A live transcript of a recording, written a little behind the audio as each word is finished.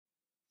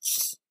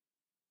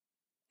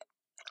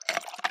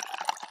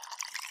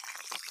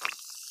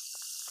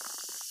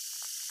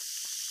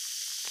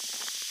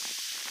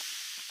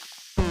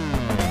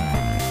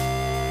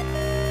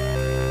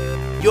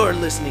You're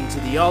listening to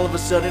the All of a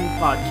Sudden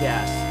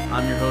podcast.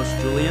 I'm your host,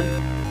 Julian.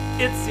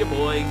 It's your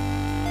boy,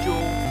 Joe.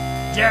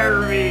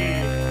 Jeremy.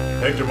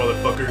 Hector,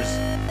 motherfuckers.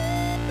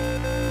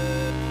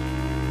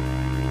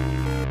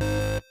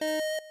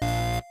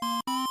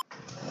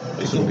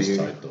 This one was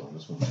tight though.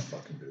 This one was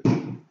fucking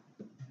good.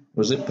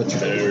 Was it?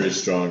 Very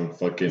strong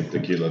fucking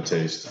tequila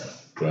taste,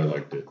 but I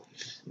liked it.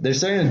 They're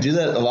starting to do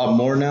that a lot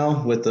more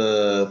now with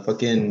the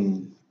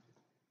fucking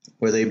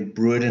where they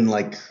brew it in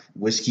like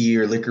whiskey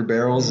or liquor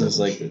barrels. And it's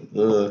like,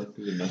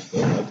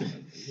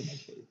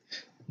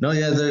 no,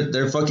 yeah,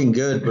 they're fucking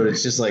good, but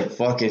it's just like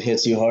fuck, it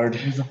hits you hard.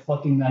 There's a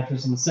fucking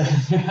mattress on the side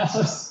of their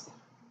house.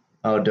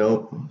 Oh,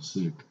 dope.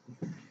 Sick.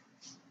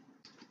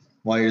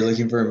 Why you're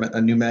looking for a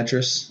new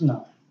mattress?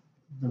 No,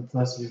 the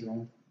plus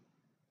man.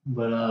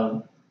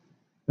 But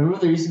remember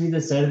there used to be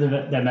the side of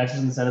that mattress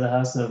on the side of the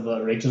house of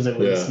Rachel's that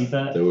we would sleep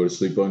at. They would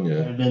sleep on, yeah.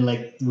 And then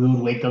like we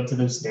would wake up to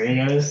them staring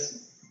at us.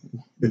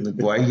 Like,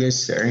 why are you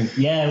guys staring?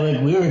 Yeah,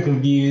 like we were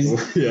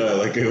confused. Yeah,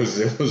 like it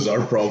was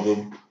our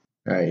problem.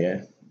 All right,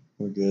 yeah,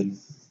 we're good.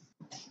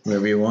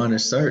 Wherever you want to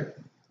start.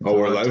 Oh,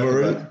 we're live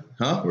already?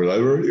 Huh? We're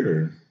live already,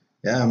 or?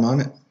 Yeah, I'm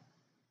on it.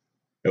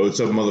 Hey, what's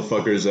up,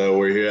 motherfuckers?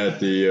 We're here at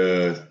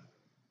the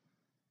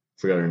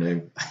forgot her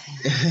name.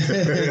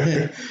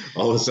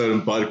 All of a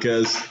Sudden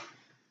podcast.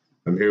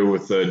 I'm here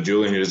with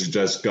Julian. He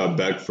just got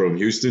back from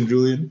Houston,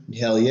 Julian.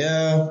 Hell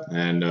yeah.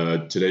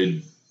 And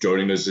today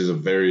joining us is a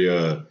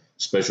very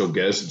special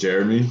guest,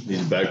 Jeremy.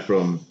 He's back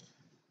from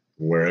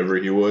wherever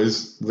he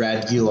was.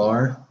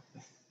 Radgular.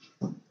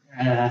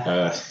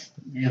 Yeah,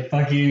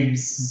 fucking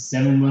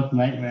 7-month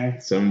nightmare.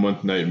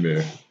 7-month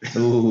nightmare.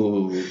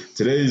 Ooh.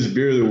 Today's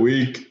beer of the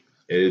week.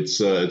 It's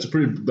a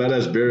pretty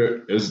badass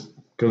beer. It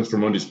comes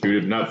from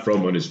Undisputed, not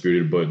from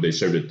Undisputed, but they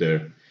served it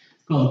there.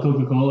 Called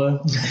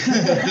Coca-Cola.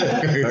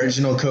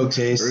 Original Coke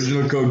taste.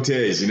 Original Coke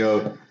taste, you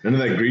know, none of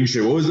that green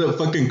shit. What was that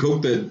fucking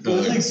Coke that? It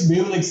was like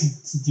maybe like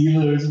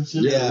sativa or some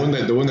shit. Yeah,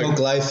 the one that Coke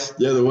Life.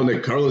 Yeah, the one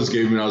that Carlos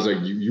gave me. And I was like,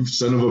 you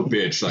son of a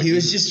bitch! Like He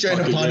was just trying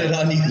to pawn it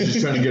on you. He was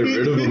just trying to get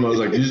rid of him. I was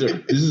like, this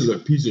is a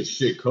piece of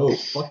shit Coke.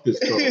 Fuck this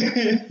Coke.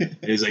 And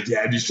he's like,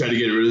 yeah, I'm just trying to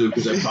get rid of him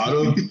because I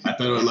bought him. I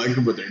thought I liked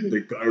him, but they're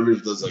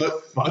garbage. I was like,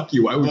 fuck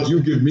you. Why would you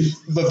give me?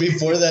 But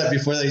before that,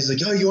 he's like,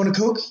 oh, you want a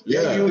Coke?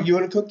 Yeah. You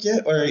want a Coke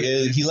yet? Or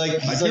he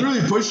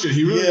really pushed it.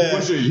 He really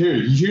pushed it.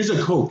 Here's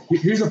a Coke.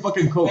 Here's a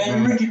fucking Coke.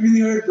 Man, you're working really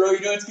hard, bro.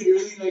 You know it's gonna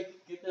really like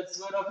get that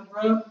sweat off it,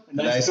 bro. A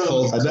nice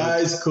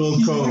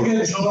cold Coke.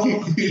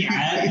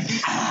 Yeah.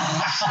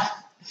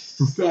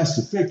 For fast,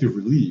 effective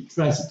relief,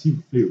 fast,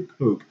 sativa flavored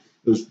Coke.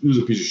 It was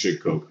a piece of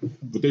shit Coke.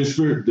 But this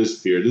beer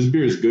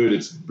is good.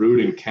 It's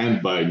brewed and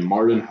canned by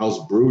Martin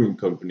House Brewing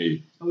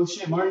Company. Oh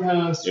shit, Martin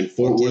House. In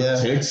Fort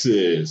Worth,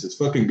 Texas. It's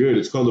fucking good.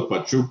 It's called the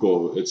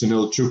Pachuco. It's an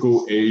El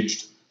Chuco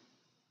aged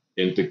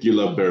in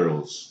tequila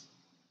barrels.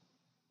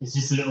 It's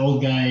just an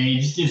old guy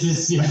aged. It's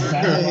just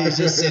He's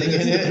just sitting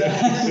in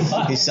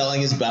it. He's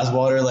selling his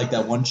bathwater like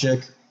that one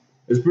chick.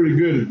 It's pretty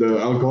good. The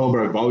alcohol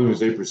by volume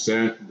is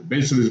 8%. The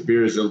base of this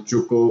beer is El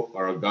Chuco,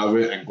 or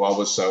agave, and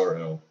guava sour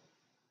ale.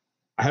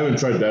 I haven't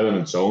tried that on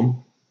its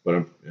own, but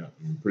I'm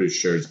pretty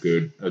sure it's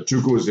good.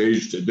 Chuco was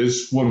aged.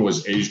 This one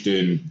was aged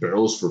in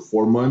barrels for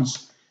 4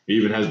 months. It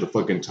even has the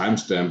fucking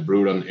timestamp,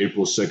 brewed on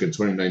April 2nd,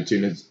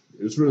 2019.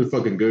 It's really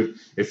fucking good.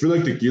 If you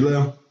like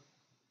tequila,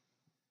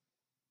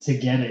 to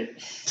get it.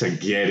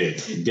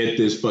 Get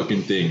this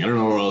fucking thing. I don't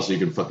know where else you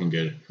can fucking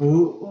get it.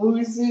 Who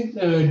is it?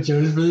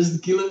 Jonas Brothers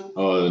Tequila?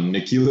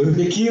 Nikila.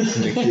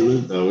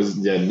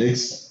 Nikila?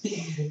 Nick's.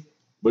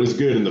 But it's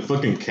good, and the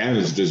fucking can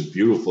is just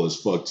beautiful as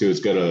fuck, too.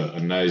 It's got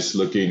a nice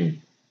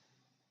looking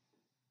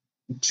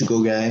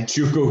Chuco guy.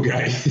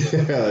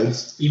 Yeah,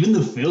 even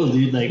the fill,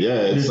 dude. Like,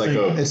 yeah, it's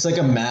like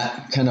a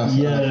matte kind of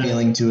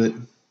feeling to it.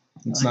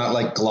 It's not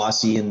like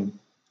glossy and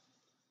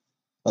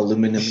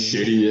aluminum.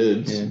 Shitty,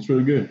 yeah. It's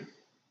really good.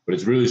 But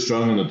it's really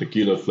strong on the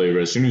tequila flavor.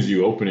 As soon as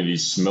you open it, you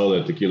smell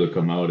that tequila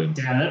come out. And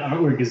damn, that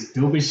artwork is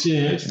dope as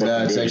shit. It's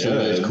actually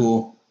really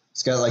cool.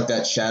 It's got like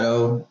that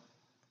shadow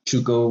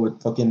Chuco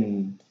with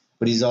fucking,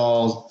 but he's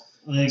all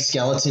like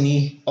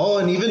skeleton-y. Oh,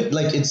 and even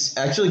like it's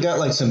actually got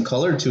like some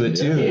color to it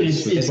too.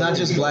 It's not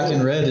just black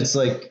and red. It's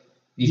like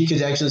you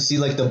could actually see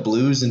like the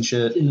blues and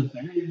shit. In the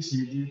fairy and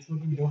shit, dude. It's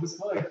fucking dope as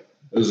fuck.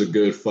 It was a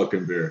good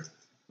fucking beer.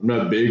 I'm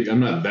not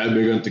that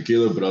big on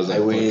tequila, but I was like,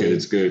 fuck it,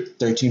 it's good.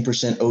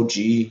 13%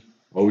 OG.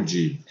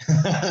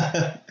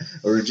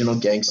 Original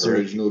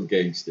gangster.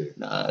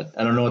 Nah,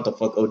 I don't know what the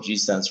fuck OG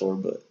stands for,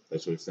 but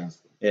that's what it stands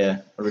for.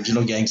 Yeah,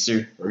 original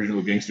gangster.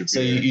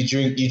 So you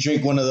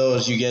drink one of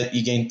those, you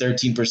gain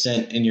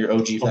 13% in your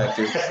OG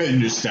factor.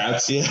 In your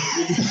stats, yeah.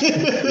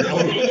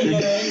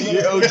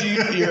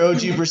 your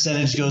OG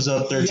percentage goes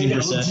up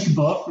 13%.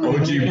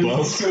 OG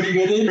buff. So you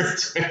get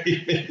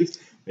it.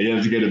 You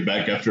have to get it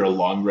back after a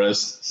long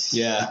rest.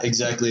 Yeah,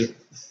 exactly.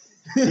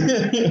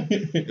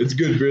 It's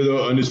good beer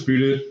though,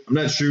 Undisputed. I'm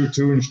not too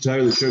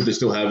entirely sure if they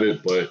still have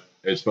it, but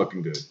it's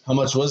fucking good. How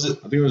much was it?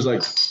 I think it was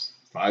like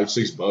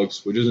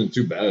 $5-6, which isn't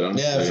too bad,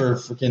 honestly. Yeah, for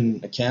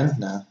freaking a can?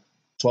 Nah.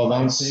 12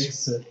 ounce.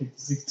 6,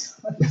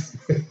 56 $.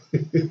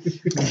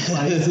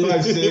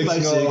 5'6",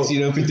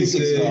 5'6",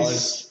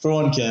 $56 for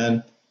one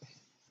can.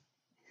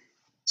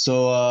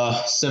 So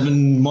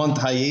 7-month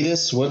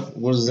hiatus. What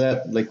was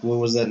that like? What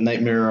was that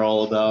nightmare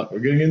all about? We're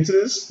getting into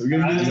this. We're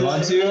getting into You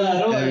want to? I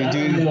don't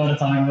really want to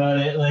talk about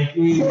it. Like,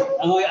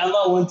 I'm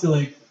not one to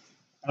like.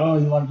 I don't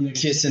really want to be like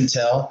Kiss and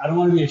tell. I don't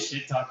want to be a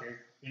shit talker.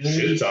 You know what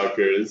I mean? Shit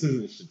talker. This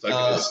isn't shit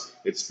talker.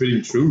 It's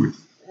spitting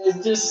truth.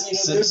 It's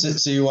just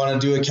So you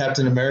want to do a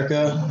Captain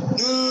America?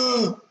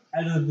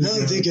 I don't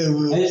think I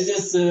will. It's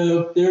just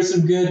there was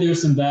some good, there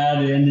was some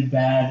bad. It ended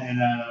bad, and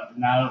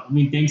now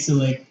thanks to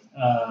like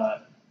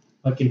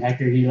fucking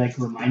Hector, he like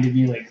reminded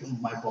me like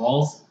of my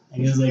balls,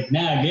 and he was like,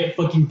 nah, get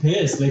fucking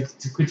pissed, like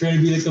to quit trying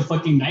to be like a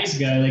fucking nice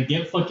guy, like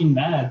get fucking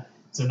mad.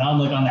 So now I'm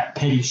like on that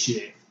petty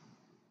shit.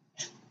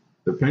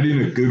 The petty in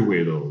a good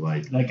way though,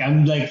 like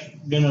I'm like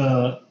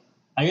gonna,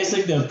 I guess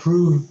like to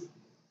prove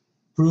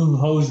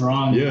hoes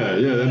wrong. Yeah.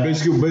 That's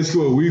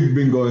basically what we've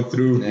been going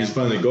through. Yeah. He's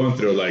finally going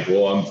through. Like,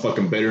 well, I'm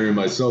fucking bettering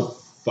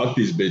myself. Fuck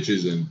these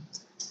bitches. And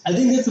I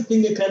think that's the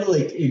thing that kind of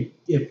like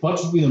it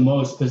fucks with me the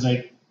most, because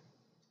like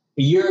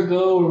a year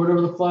ago or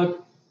whatever the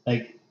fuck,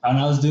 like and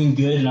I was doing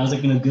good and I was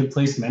like in a good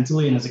place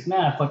mentally, and I was like,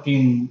 nah,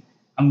 fucking,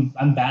 I'm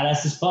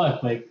badass as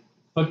fuck. Like,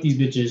 fuck these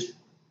bitches.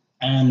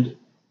 And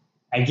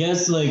I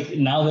guess like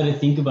now that I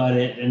think about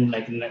it, and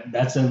like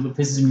that's what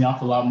pisses me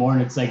off a lot more,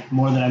 and it's like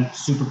more that I'm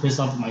super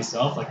pissed off at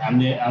myself. Like I'm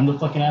the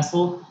fucking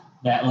asshole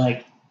that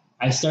like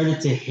I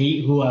started to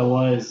hate who I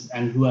was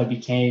and who I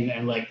became,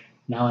 and like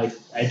now I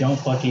don't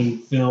fucking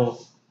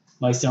feel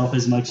myself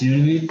as much. You know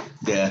what I mean?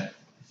 Yeah.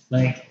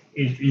 Like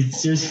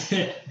it's just.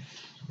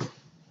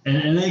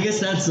 And I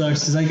guess that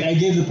sucks, because like I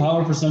gave the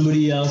power for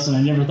somebody else, and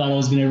I never thought I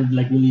was gonna ever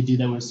like really do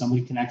that where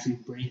somebody can actually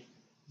break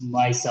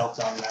myself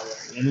down that way.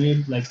 You know what I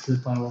mean? Like to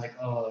the point where like,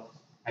 oh,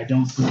 I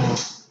don't feel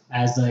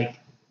as like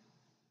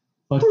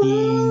fucking. You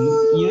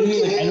know what I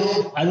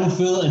mean? Like I don't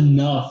feel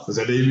enough. was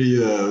that Amy?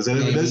 Was that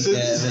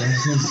Evanescence?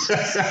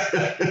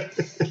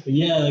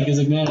 Yeah, like it's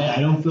like, man,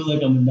 I don't feel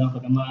like I'm enough.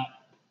 Like I'm not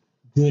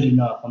good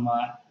enough. I'm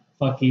not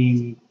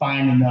fucking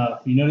fine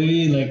enough. You know what I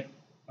mean? Like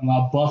I'm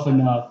not buff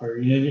enough, or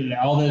you know,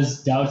 all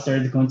those doubts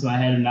started to go into my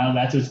head, and now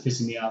that's what's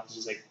pissing me off. It's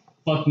just like,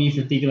 fuck me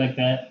for thinking like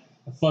that.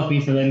 And fuck me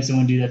for letting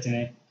someone do that to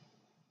me.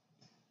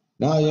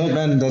 No, yeah,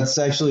 man, that's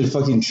actually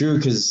fucking true,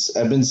 because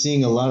I've been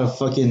seeing a lot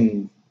of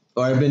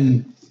I've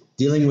been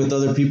dealing with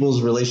other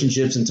people's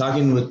relationships and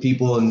talking with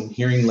people and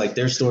hearing like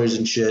their stories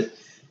and shit.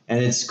 And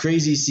it's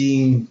crazy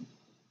seeing,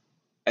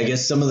 I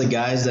guess, some of the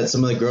guys that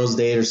some of the girls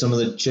date, or some of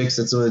the chicks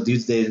that some of the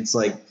dudes date. It's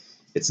like,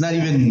 it's not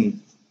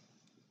even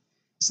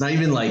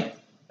like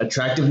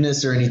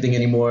attractiveness or anything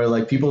anymore.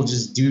 Like people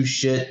just do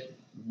shit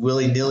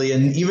willy-nilly.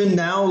 And even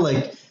now,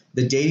 like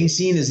the dating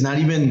scene is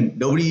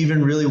nobody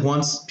even really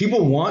wants,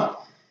 people want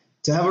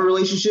to have a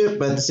relationship,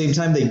 but at the same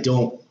time they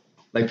don't.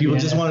 Like people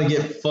just want to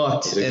get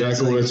fucked. That's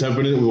exactly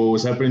what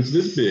was happening to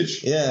this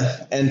bitch.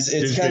 Yeah, and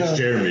it's kind of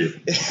Jeremy.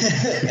 and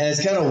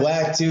it's kind of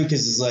whack too,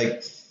 because it's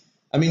like,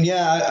 I mean,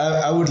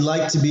 yeah, I would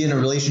like to be in a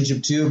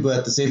relationship too, but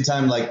at the same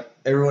time, like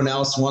everyone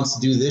else wants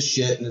to do this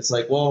shit, and it's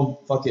like,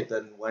 well, fuck it,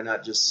 then why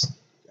not just,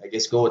 I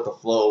guess, go with the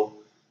flow?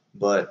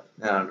 But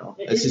I don't know.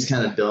 It's just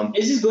kind of dumb.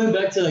 It's just going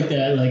back to like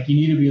that, like you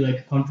need to be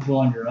like comfortable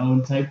on your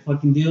own type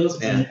fucking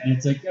deals. Yeah. And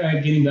it's like, all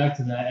right, getting back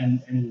to that,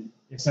 and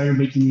it started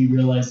making me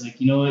realize, like,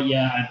 you know what,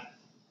 yeah,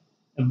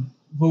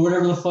 but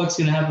whatever the fuck's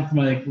gonna happen for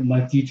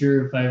my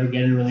future, if I ever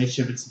get in a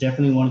relationship, it's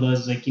definitely one of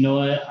those, like, you know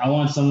what, I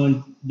want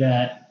someone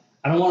that,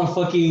 I don't want to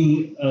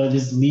fucking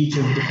this leech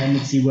of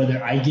dependency,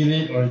 whether I give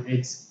it or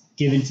it's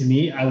given to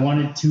me. I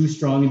wanted two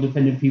strong,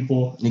 independent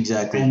people.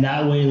 Exactly. And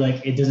that way,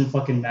 like, it doesn't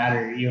fucking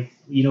matter. You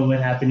know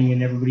what's happening,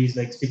 and everybody's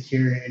like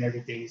secure and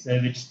everything, instead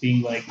of it just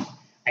being like,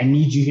 I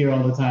need you here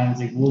all the time. It's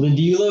like, well, then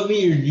do you love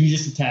me, or do you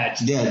just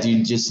attached? Yeah, do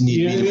you just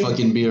need me to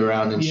fucking be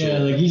around and shit? Yeah,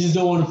 like you just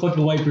don't want to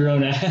fucking wipe your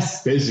own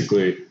ass.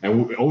 Basically,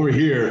 and over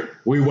here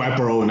we wipe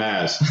our own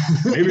ass.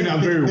 Maybe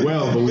not very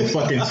well, but we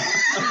fucking.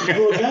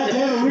 Well,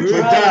 goddamn, we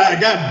tried.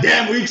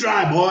 Goddamn, we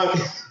try, boy.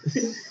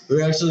 We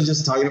were actually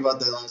just talking about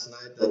that last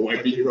night. That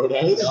Wiping your own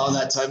ass. all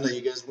that time that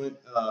you guys went,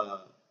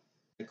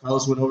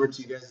 Carlos went over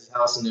to you guys'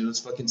 house and it was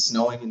fucking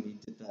snowing, and he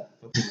did that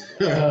fucking.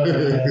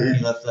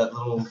 He left that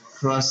little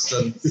crust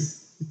on.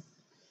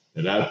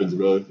 It happens,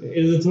 bro.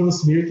 It was a total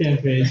smear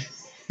campaign.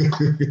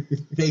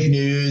 Fake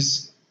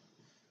news.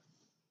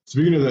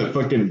 Speaking of that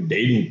fucking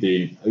dating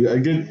thing,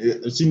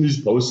 I've seen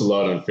these posts a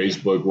lot on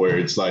Facebook where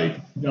it's like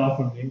No,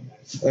 from me.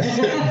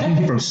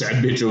 from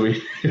sad bitch over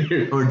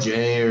here. Or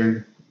Jay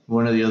or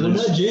one of the Well,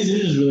 others. not Jay's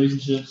in his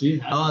relationship. So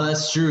Oh,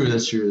 that's true.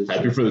 That's true.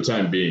 Happy for the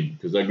time being,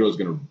 because that girl's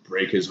gonna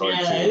break his heart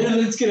too.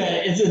 it's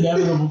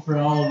inevitable for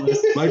all of us.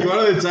 Like one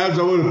of the times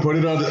I would have put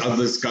it on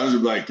this comments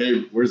and be like,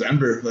 "Hey, where's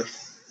Ember?" Like,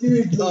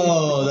 Dude,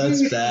 Oh,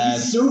 that's bad.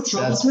 He's so That's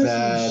traumatized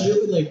bad. from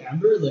shit with like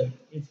Amber. Like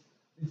it's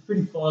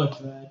pretty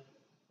fucked, man.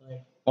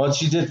 Like Well,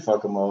 she did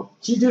fuck him up.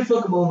 she did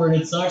fuck him over,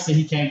 and it sucks that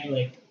he can't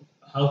like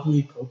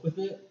healthily cope with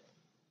it.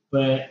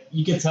 But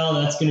you can tell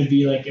that's gonna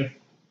be like, if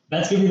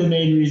that's gonna be the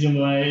main reason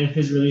why, if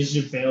his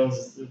relationship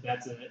fails,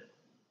 that's it.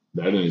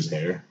 That and his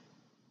hair.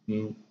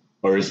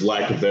 Or his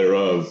lack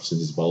thereof,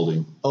 since he's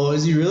balding. Oh,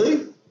 is he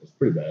really? It's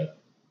pretty bad.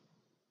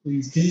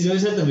 Because he's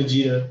always had the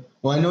Vegeta.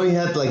 Well, I know he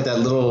had like that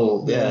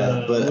little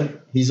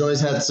but he's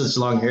always had such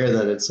long hair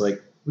that it's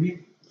like.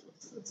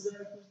 What's the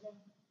actor's name?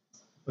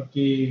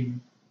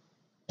 Fucking.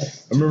 I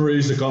remember I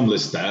used to call him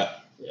Lestat.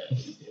 Yeah.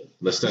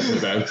 Lestat the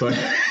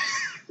vampire.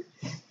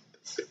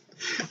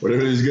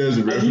 Whatever these guys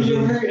are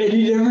And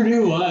you never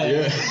knew why.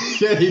 Yeah.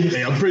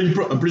 I'm pretty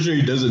sure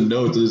he doesn't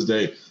know to this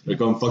day. They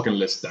call him fucking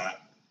Lestat.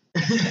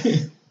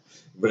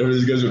 Whatever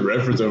these guys would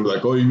reference, I'm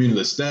like, oh, you mean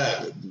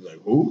Lestat?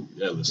 Like, who?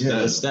 Yeah, Lestat.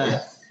 Yeah,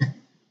 Lestat.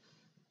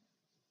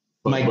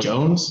 Mike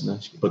Jones? No,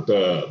 but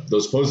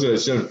those posts that I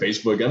see on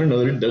Facebook, I don't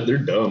know, they're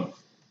dumb.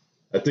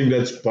 I think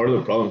that's part of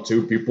the problem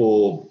too.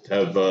 People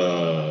have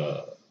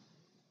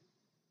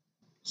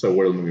so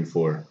what am I looking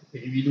for?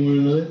 If you doing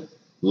another?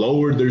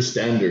 Lowered their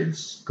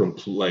standards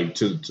like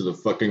to the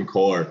fucking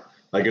core.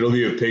 Like it'll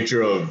be a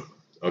picture of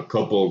a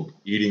couple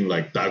eating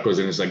like tacos,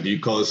 and it's like, do you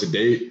call this a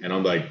date? And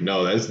I'm like,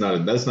 no, that's not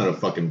a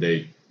fucking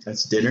date.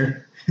 That's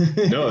dinner.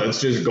 No,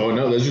 that's just going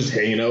out. That's just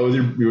hanging out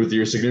with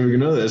your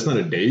significant other. That's not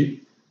a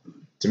date.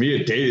 To me,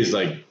 a date is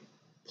like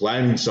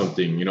planning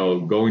something. You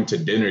know, going to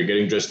dinner,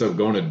 getting dressed up,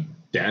 going to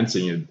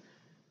dancing, and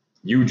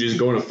you just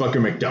going to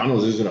fucking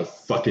McDonald's isn't a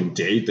fucking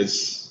date.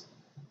 That's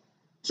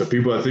so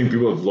I think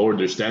people have lowered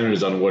their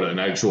standards on what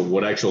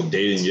actual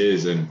dating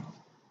is, and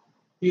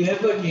you have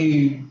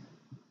fucking.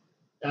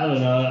 I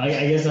don't know.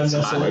 I guess I'm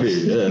not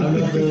I'm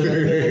not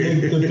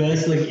the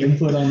best like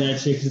input on that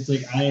shit. 'Cause it's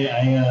like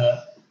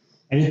I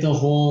did the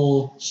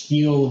whole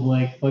spiel of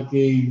like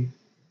fucking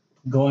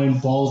going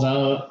balls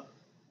out.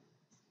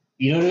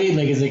 You know what I mean?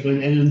 Like it's like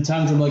and in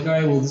times I'm like, all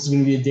right, well this is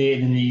gonna be a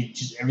date, and then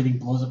everything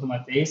blows up in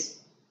my face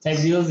type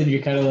deals, and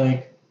you're kind of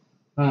like,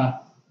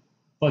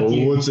 fuck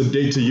you. What's a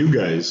date to you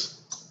guys?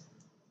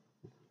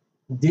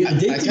 Dude,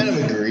 I kind of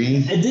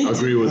agree.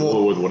 Agree with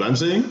what I'm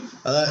saying?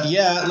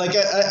 Yeah, like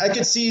I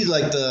could see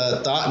like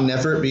the thought and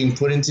effort being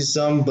put into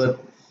some,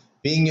 but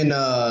being in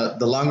the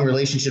long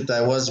relationship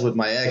that I was with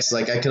my ex,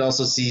 like I could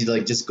also see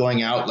like just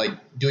going out, like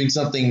doing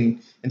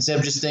something instead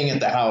of just staying at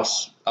the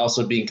house,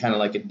 also being kind of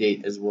like a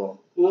date as well.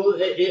 Well,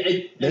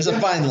 there's a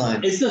fine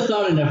line. It's the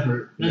thought and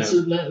effort. That's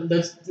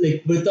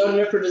like, but thought and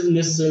effort doesn't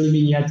necessarily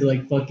mean you have to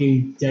like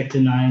fucking deck the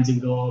nines and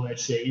go all that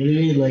shit. You know what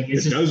I mean? Like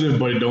it doesn't,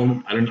 but I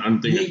don't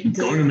think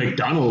going to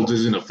McDonald's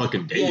isn't a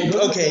fucking date. Yeah,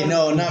 okay,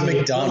 no, not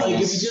McDonald's.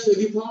 Like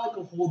if you plan like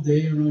a whole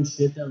day around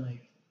shit that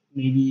like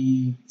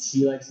maybe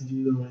she likes to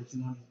do or like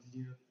she wants to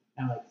do,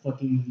 and like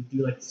fucking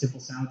do like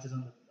simple sandwiches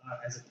on the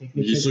as a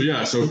picnic. So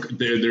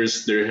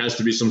there has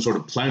to be some sort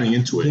of planning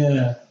into it.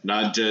 Yeah.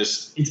 Not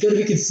just. It's gotta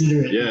be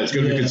considerate. Yeah, it's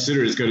gotta be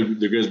considerate.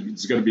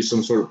 It's gotta be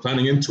some sort of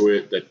planning into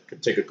it that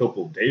could take a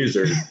couple of days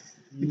or. I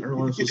don't know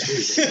what I'm supposed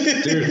to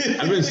say. Dude,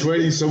 I've been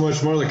sweating so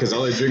much more because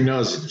all I drink now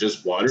is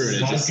just water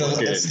and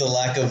it's the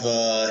lack of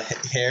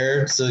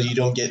hair, so you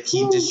don't get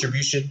heat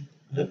distribution.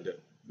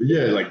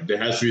 Yeah, like there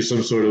has to be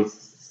some sort of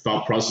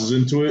thought process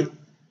into it.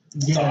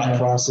 Thought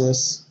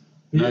process.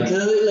 Yeah,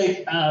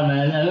 like,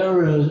 man, I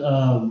remember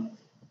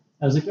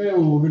I was like, all right,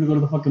 well, we're gonna go to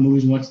the fucking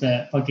movies and watch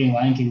that fucking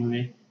Lion King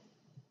movie.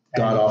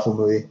 God awful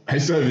movie. I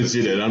still haven't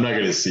seen it. I'm not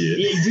gonna see it.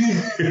 Yeah,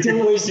 dude,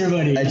 don't waste your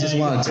money. I just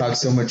want to talk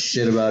so much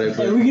shit about it.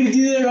 But are we gonna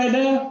do that right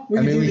now?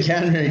 We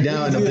can right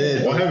now in a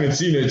bit. Well, I haven't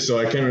seen it, so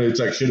I can't really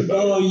talk shit about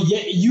it. Oh,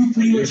 yeah, you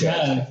pretty much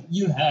have.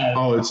 You have.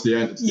 Oh, it's the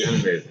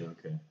animated.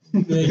 Okay.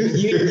 Like,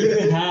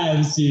 you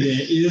have seen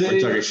it. You know what I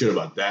mean? Talking shit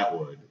about that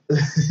one.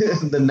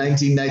 The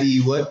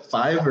 1990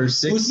 5 or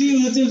 6? Well,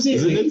 see, that's what I'm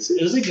saying.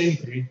 It was like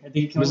 93. I think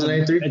it came was it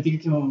 93? I think it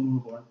came out when we were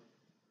born.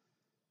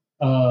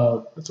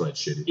 That's why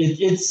it's shitty.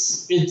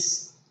 It's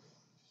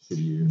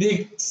shitty.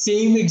 the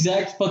same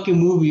exact fucking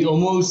movie,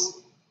 almost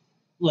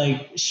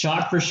like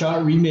shot for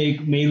shot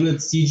remake made with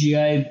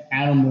CGI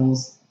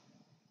animals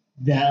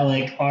that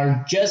like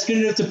are just good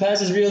enough to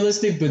pass as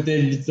realistic, but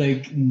then it's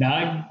like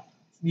not.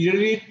 You know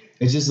what I mean?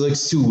 It just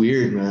looks too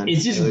weird, man.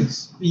 It's just like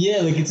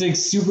it's like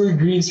super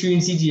green screen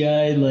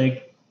CGI.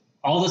 Like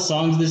all the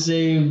songs are the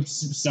same.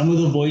 Some of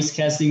the voice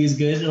casting is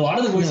good. A lot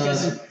of the voice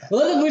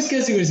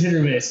casting was hit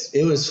or miss.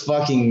 It was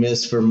fucking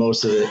miss for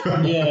most of it.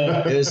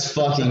 Yeah, it was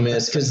fucking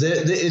miss because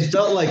it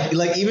felt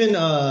like even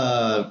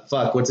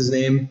what's his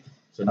name?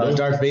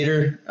 Darth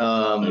Vader.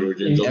 Edward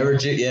James Jones.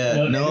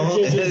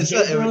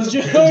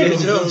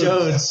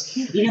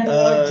 You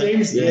got the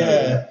James.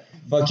 Yeah.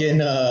 Fucking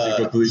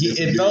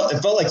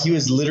it felt like he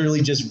was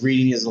literally just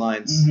reading his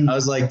lines. Mm-hmm. I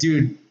was like,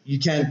 dude, you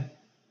can't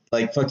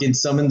like fucking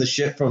summon the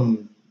shit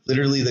from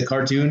literally the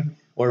cartoon,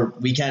 or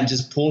we can't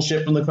just pull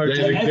shit from the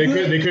cartoon.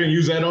 They couldn't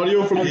use that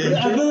audio from I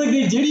feel like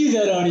they did use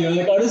that audio.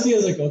 Like honestly, I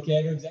was like, okay,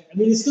 I know exactly. I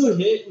mean, it still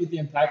hit with the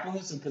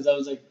impactfulness because I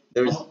was like,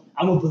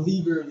 I'm a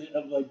believer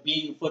of like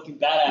being a fucking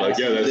badass. Like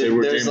that's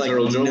Edward James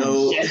Earl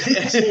Jones.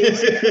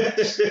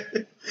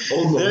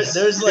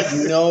 There's like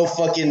no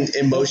fucking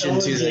emotion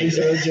to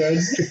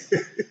that.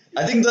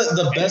 I think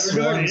the best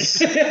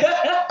ones.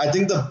 I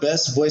think the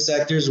best voice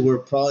actors were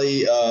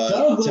probably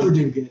Donald Glover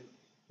did good.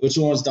 Which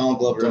one was Donald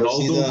Glover?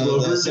 Donald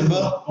Glover?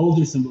 Simba?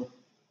 Older Simba.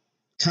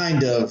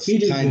 Kind of. He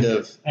did Kind good.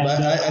 of. And,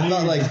 But I thought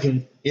Irons like, was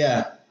good.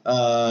 yeah.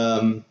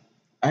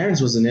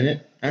 Irons wasn't in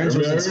it. Irons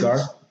was in Irons? Scar.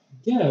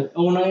 Yeah.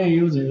 Oh no, yeah, he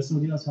was there. It was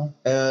somebody else, huh?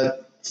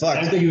 Fuck.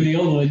 I think he was the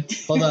old one.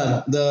 Hold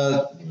on.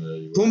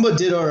 The Pumbaa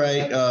did all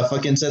right.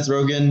 Fucking Seth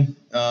Rogen.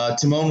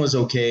 Timon was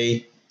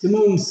okay.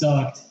 Timon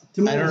sucked.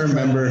 I don't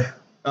remember.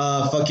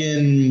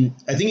 Fucking.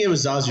 I think it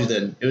was Zazu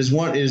then. It was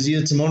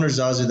either Timon or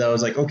Zazu that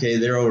was like, okay,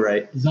 they're all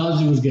right.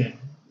 Zazu was good.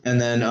 And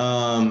then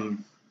I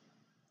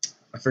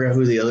forgot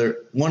who the other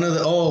one of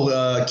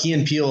the Key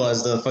and Peele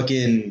as the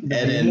fucking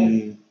Ed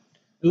and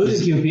It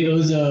was a QP.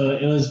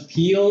 It was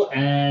Peel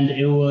and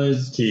it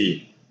was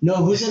Key. no.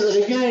 Who's that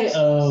other guy?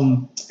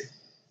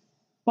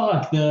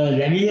 Fuck the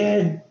let me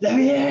in.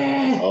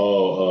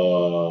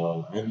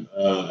 Oh,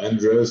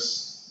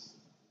 Andres.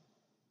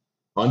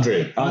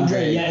 Andre.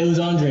 Yeah, it was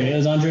Andre. It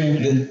was Andre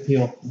and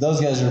Peel. those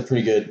guys were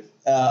pretty good.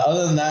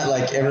 Other than that,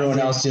 like everyone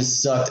else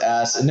just sucked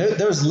ass. And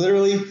there was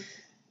literally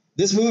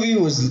this movie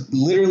was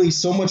literally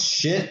so much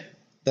shit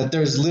that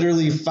there's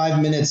literally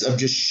 5 minutes of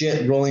just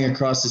shit rolling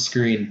across the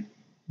screen,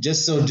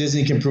 just so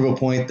Disney can prove a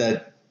point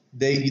that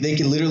they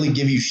can literally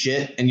give you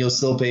shit and you'll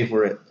still pay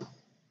for it.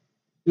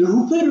 Dude,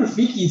 who played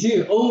Rafiki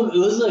too? Oh, it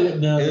was like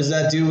It was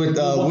that dude with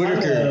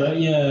Whitaker,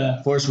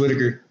 yeah. Forrest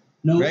Whitaker.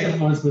 No, Right? it wasn't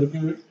Forrest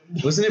Whitaker.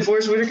 Wasn't it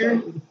Forrest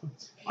Whitaker?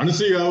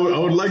 Honestly, I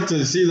would like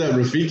to see that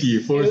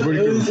Rafiki, Forrest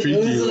Whitaker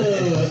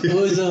Rafiki. It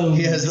was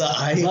He has the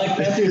eye. Black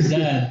Panther's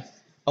dad.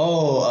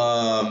 Oh,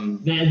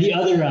 The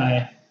other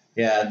eye.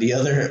 yeah, the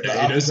Yeah, he does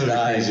opposite have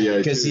a eye, crazy eye,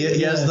 because too.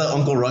 he has the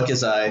Uncle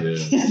Ruckus eye.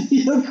 Yeah.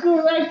 You're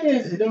correct.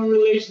 No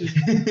relation.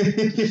 What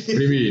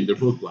do you mean? They're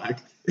both black?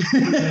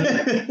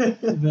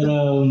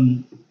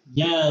 But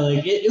yeah,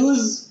 like it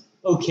was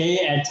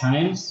okay at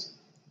times.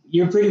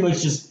 You're pretty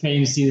much just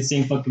paying to see the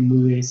same fucking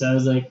movie. So I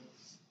was like,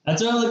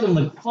 that's why I'm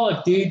like,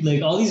 fuck, dude.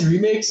 Like all these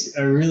remakes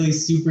are really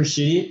super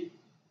shitty.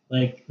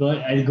 Like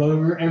I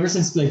go ever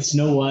since like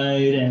Snow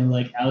White and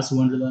like Alice in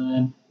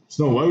Wonderland.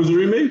 Snow White was a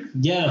remake?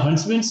 Yeah,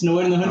 Huntsman, Snow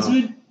White and the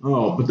Huntsman.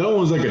 Oh, but that one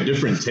was like a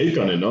different take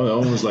on it, no? That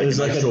one was like It was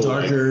an like actual, a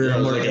darker, yeah, it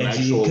was more like an edgy.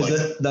 actual,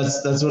 Because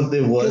that's what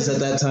it was at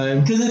that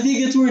time. Because I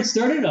think that's where it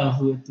started off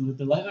with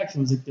the live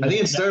action. Was like I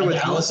think it started with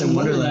Alice in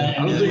Wonderland.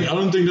 I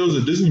don't think that was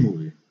a Disney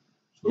movie.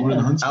 Snow White and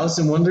the Huntsman. Alice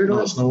in Wonderland?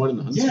 No, Snow White and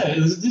the Huntsman. Yeah, it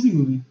was a Disney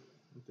movie.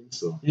 I think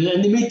so. Yeah,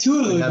 and they made two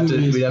of those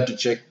movies. We'd have to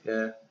check.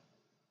 Yeah.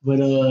 But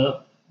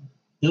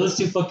those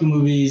two fucking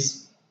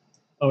movies,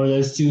 or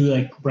those two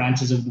like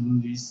branches of the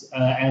movies,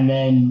 and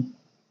then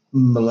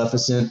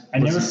Maleficent. I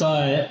never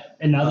saw it,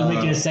 and now they're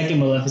making a second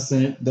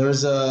Maleficent. There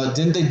was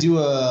didn't they do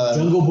a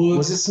Jungle Book.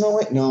 Was it Snow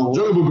White? No.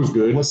 Jungle Book was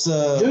good. What's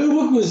Jungle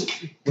Book was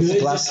good. what's the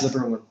glass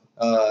slipper one?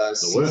 what?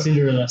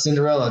 Cinderella.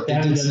 Cinderella.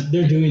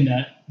 They're doing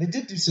that. They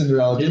did do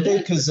Cinderella, did Did they? they?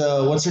 Because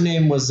what's her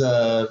name was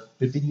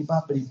Bippity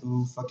Boppity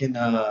Boo. Fucking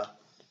That's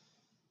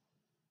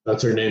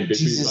her name. Bippity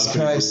Jesus Boppity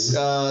Christ.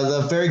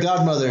 Boo. The fairy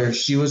godmother.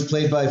 She was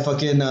played by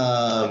fucking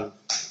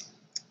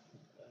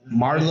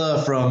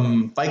Marla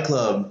from Fight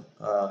Club.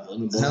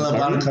 Helena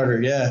Bonham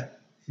Carter. Yeah.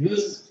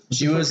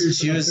 She was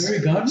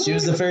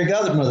the fairy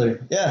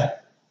godmother. Yeah.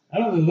 I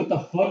don't know what the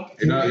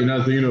fuck. You're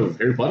not thinking of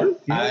Harry Potter?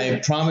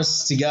 I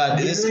promise to God,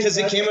 this because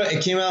it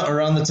came out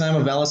around the time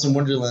of Alice in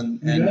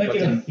Wonderland, and You're like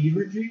in a fucking,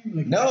 fever dream.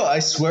 Like, no, I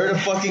swear to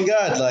fucking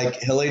God, like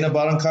Helena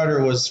Bonham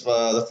Carter was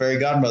the fairy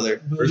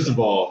godmother. First of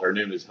all, her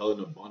name is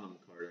Helena Bonham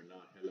Carter, not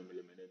Helena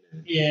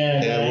Menendez.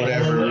 Yeah,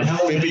 Whatever.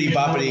 Bippity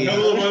boppity.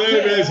 Hello, my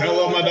name is.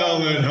 Hello, my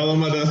darling. Hello,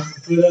 my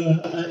darling.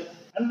 But,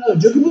 I don't know.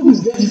 Jungle Book was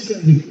good just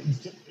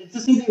because it's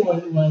the same thing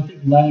when I think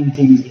Lion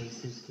King is good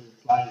because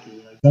Lion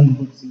King. Like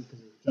Jungle Book is good because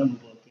of Jungle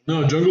Book.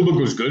 No, Jungle Book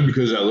was good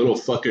because that little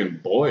fucking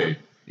boy.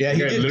 Yeah,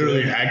 he He did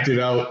literally good. acted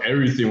out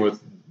everything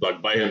with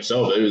like by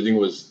himself. Everything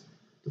was.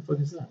 The fuck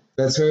is that?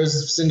 That's her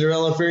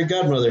Cinderella fairy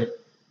godmother.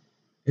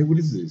 Hey, what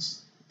is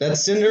this?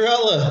 That's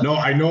Cinderella. No,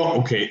 I know.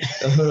 Okay,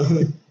 I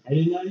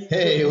did not even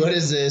Hey, what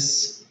is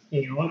this?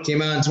 Hey, what?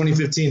 Came out in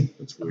 2015.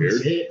 that's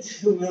weird. Shit.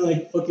 We're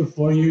like fucking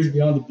 4 years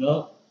beyond the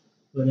belt.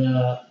 But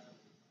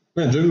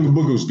Man, Jungle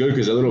Book was good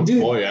because that little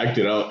Dude. boy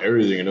acted out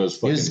everything and it was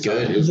fucking was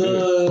good. tight. It was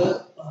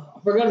good.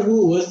 I forgot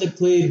who it was that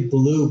played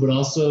Baloo, but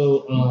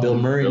also Bill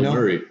Murray, Bill no?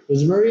 Murray.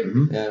 Was it Murray?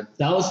 Mhm. Yeah.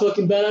 That was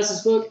fucking badass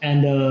as fuck.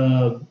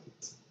 And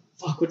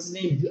fuck, what's his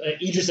name?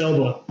 Idris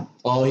Elba.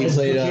 Oh, he As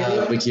played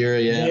Bagheera?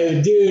 Bagheera,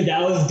 yeah. Dude, that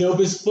was dope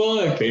as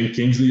fuck. Ben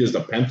Kingsley is the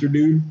Panther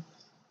dude.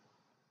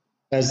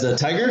 As the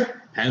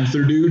tiger?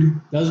 Panther dude.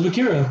 That was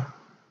Bagheera.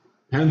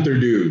 Panther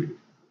dude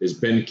is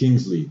Ben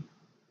Kingsley.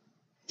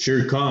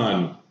 Shere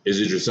Khan is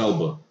Idris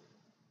Elba.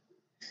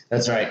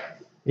 That's right.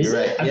 Is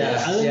You're it? right. I Yeah,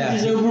 thought yeah.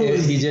 Idris Elba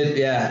was- He did.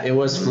 Yeah, it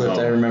was flipped.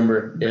 No. I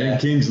remember. Ben Yeah.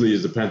 Kingsley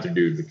is the Panther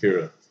dude,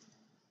 Bakira.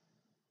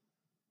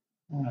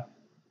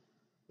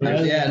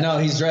 Yeah. No,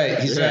 he's right.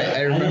 He's Yeah. right.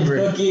 I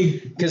remember.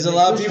 Because a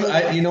lot of people,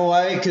 you know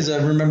why? Because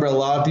I remember a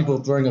lot of people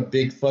throwing a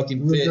big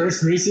fucking fit.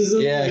 Reverse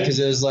racism? Yeah, because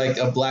it was like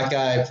a black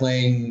guy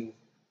playing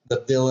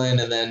the villain,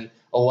 and then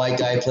a white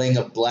guy playing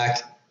a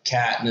black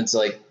cat, and it's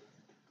like,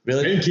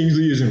 really? Ben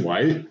Kingsley isn't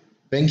white.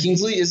 Ben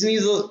Kingsley, isn't he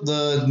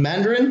the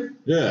Mandarin?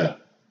 Yeah,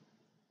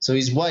 So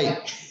he's white.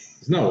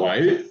 he's not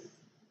white.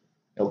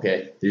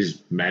 Okay.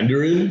 He's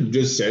Mandarin. You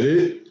just said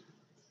it.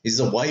 He's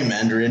a white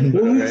Mandarin.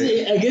 Well,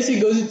 Right? I guess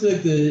it goes into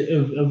like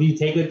if you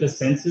take like the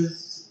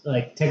census,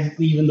 like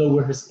technically, even though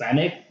we're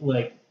Hispanic,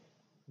 like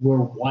we're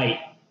white.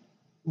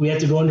 We have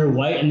to go under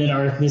white, and then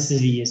our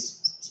ethnicity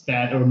is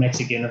Spanish or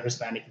Mexican or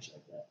Hispanic and shit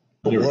like that.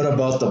 But what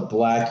about the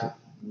black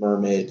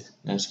mermaid?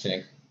 I'm just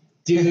kidding.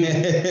 Dude,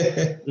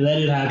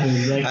 let it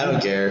happen. Like, I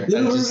don't care. I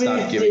Little just Mermaid,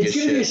 stopped giving a it's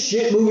gonna be a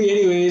shit. shit movie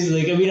anyways.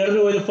 Like, I mean, I don't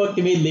know why the fuck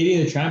they made Lady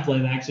and the Tramp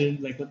live action.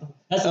 Like, what the?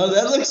 That's Oh,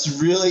 that looks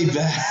really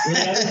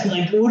bad.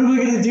 like, what am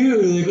I gonna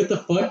do? Like, what the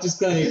fuck?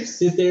 Just like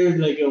sit there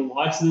and like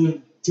watch the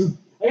two.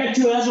 I got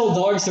two asshole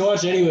dogs to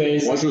watch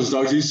anyways. Watch those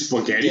dogs eat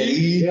spaghetti.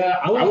 Yeah,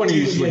 I wanna to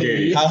eat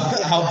spaghetti.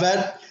 How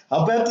bad?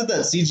 How bad did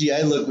that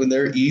CGI look when they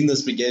were eating the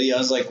spaghetti? I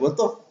was like, what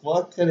the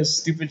fuck kind of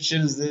stupid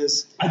shit is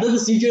this? I thought the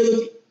CGI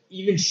looked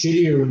even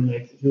shittier when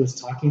like he was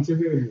talking to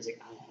her and he was like,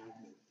 "I have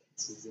no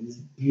fences," and his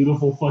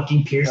beautiful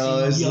fucking piercing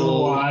his yellow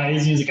little-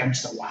 eyes. He was like, "I'm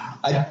just a wow."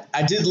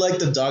 I did like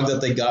the dog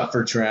that they got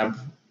for Tramp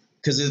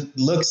because it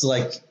looks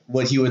like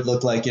what he would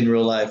look like in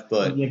real life,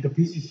 but Like a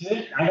piece of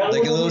shit. I got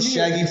like a little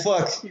shaggy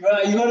fuck. You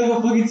wanna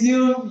go fucking see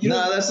him? You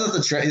Nah, that's not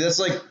the Tramp. That's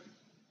like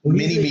Well,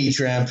 mini he's me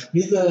Tramp,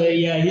 He's like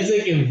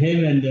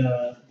him and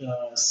the.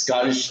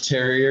 Scottish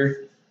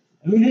Terrier.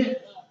 I mean,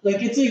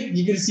 it's like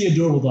you're gonna see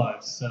adorable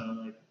dogs. So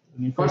like,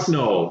 I mean, Fuck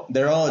no.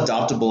 They're all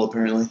adoptable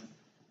apparently.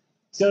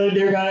 So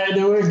they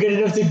were good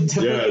enough to Yeah,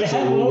 fucking have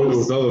so those?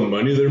 with all the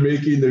money they're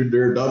making, they're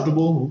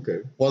adoptable?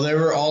 Okay. Well, they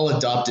were all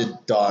adopted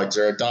dogs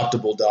or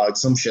adoptable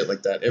dogs, some shit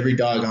like that. Every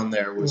dog on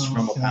there was Oh,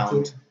 from a shocking.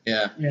 pound.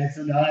 Yeah. Yeah.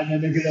 So now and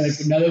then they're gonna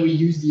like now that we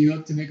used you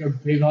up to make our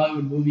big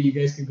Hollywood movie, you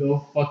guys can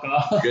go fuck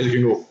off. You guys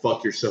can go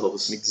fuck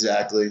yourselves.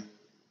 Exactly.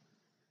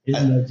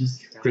 Isn't that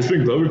just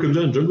Crispin Glover comes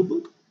out in Jungle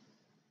Book?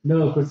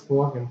 No, Christopher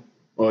Walken.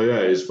 Oh,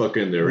 yeah, he's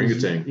fucking the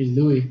orangutan. He's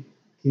Louis.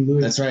 King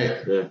Louis. That's right.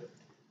 Yeah.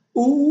 Ooh,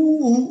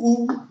 ooh,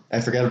 ooh. I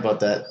forgot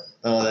about that.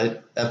 Oh,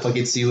 that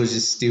fucking scene was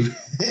just stupid.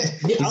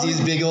 You see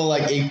his big old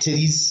like ape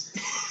titties.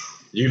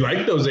 You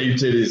like those ape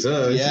titties,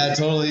 huh? Yeah,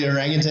 totally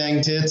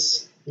orangutan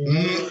tits.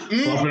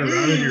 Flopping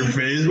around in your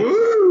face.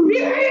 Woo!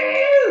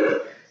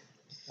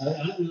 I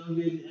don't know. I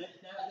mean,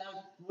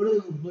 now, what are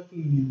the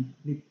fucking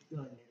Disney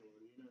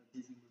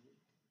movies?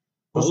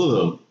 All of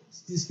them.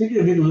 Speaking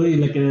of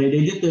Nickelodeon, like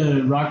they did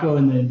the Rocco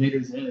and the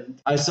Invader Zim.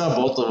 I saw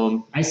both of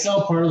them. I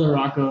saw part of the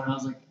Rocco and I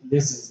was like,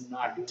 this is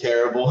not good.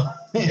 Terrible.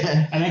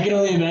 And I can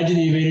only imagine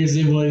the Invader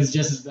Zim one is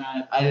just as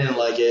bad. I didn't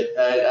like it.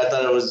 I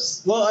thought it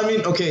was. Well, I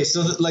mean, okay,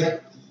 so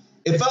like,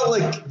 it felt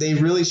like they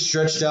really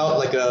stretched out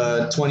like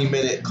a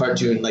 20-minute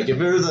cartoon. Like, if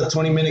it was a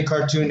 20-minute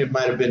cartoon, it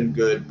might have been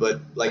good. But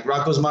like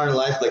Rocco's Modern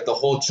Life, like the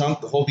whole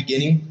chunk, the whole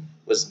beginning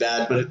was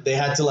bad. But they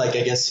had to like,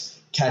 I guess,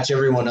 catch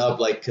everyone up,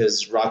 like,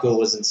 because Rocco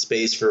was in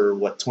space for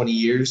 20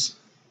 years.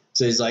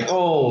 So he's like,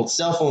 oh,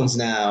 cell phones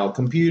now,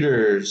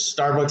 computers,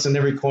 Starbucks in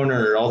every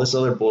corner, all this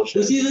other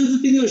bullshit. But see, that's the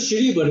thing that was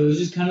shitty, but it was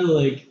just kind of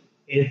like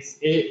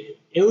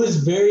it was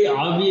very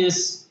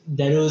obvious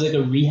that it was like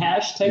a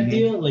rehash type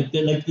deal. Like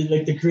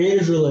the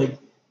creators were like,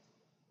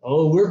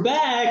 oh, we're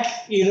back,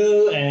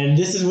 and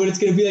this is what it's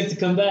gonna be like to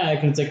come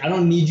back. And it's like, I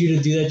don't need you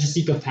to do that just so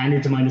you can pander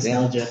to my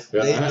nostalgia.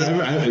 Yeah, I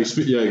haven't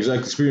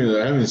exactly. Speaking of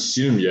that, I haven't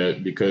seen them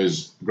yet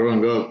because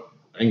growing up,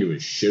 I didn't give a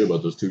shit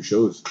about those two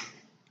shows.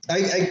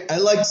 I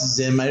liked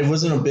Zim. I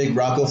wasn't a big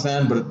Rocco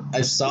fan, but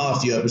I saw a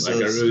few episodes.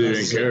 Like, I really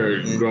didn't care.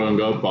 Yeah.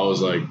 Growing up, I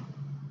was like,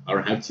 I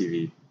don't have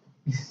TV.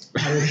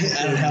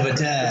 I don't have a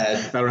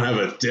dad. I don't have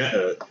a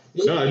dad.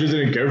 No, I just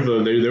didn't care for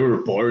them. They were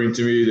boring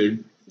to me. They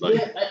like.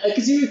 Yeah, I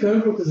can see where you're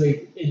coming from because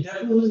like it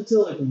definitely wasn't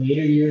until like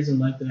later years in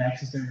life that I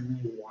actually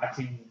started really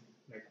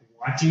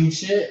watching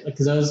shit. Like,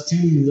 because I was too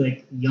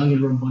like young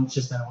and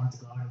rambunctious that I wanted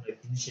to go out and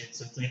like do shit.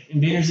 So it's like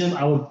Invader Zim, if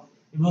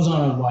it was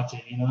on, I would watch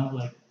it.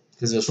 Like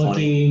Because it was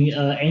funny.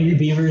 fucking Angry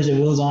Beavers, if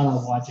it was on, I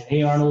would watch it.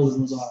 Hey Arnold, if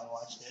it was on, I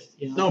watched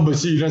it. No, but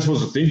see, you're not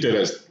supposed to think that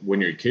as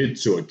when you're a kid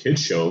to a kid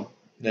show.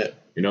 Yeah.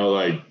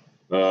 Like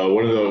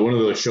one of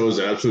the shows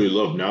that I absolutely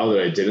love now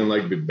that I didn't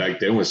like back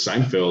then was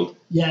Seinfeld.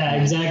 Yeah,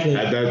 exactly.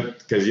 At that,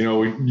 because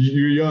you're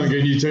young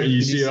and you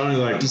see it on and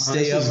you're like, you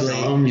stay this up is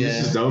late, dumb, yeah.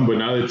 this is dumb. But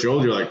now that you're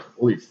old, you're like,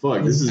 holy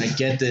fuck, this is I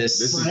get this.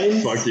 this Friends?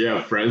 is fuck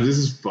yeah, Friends. This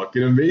is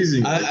fucking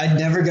amazing. I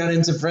never got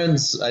into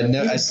Friends.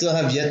 I still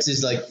have yet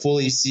to like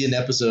fully see an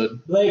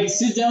episode. Like,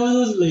 sit down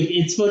with us. Like,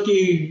 it's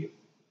fucking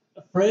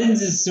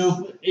Friends is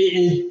so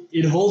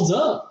it holds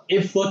up.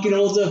 It fucking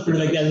holds up for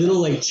like that little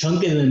like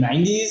chunk in the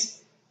 '90s.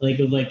 Like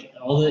of like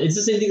all the. It's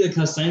the same thing like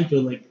how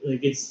Seinfeld. Like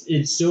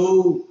it's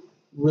so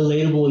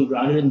relatable and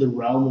grounded in the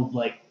realm of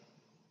like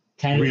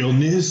kind of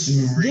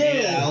Realness.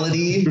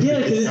 Reality. Yeah,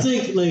 because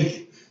it's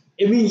like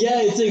I mean,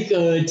 yeah, it's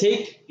like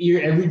take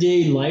your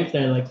everyday life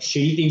that like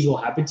shitty things will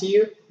happen to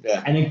you,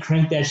 Yeah. and then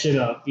crank that shit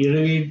up. You know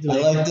what I mean?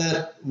 I like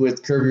that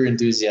with Curb Your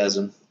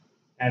Enthusiasm.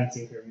 I haven't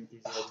seen Curb Your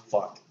Enthusiasm. Oh,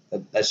 fuck.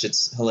 That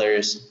shit's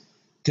hilarious.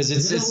 Because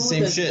it's the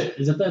same shit.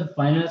 Is that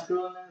fine ass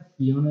girl in there,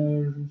 Fiona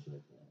or something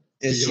like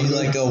that? Is she Fiona?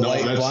 like a No,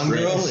 white that's blonde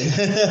girl?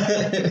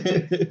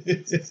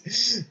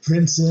 Princess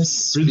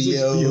Princess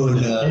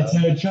Fiona.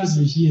 Fiona. Trust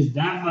me, she is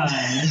that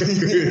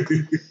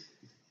fine.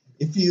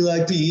 If you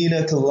like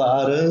pina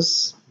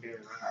coladas.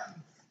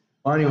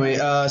 Anyway,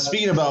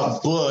 speaking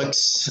about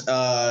books.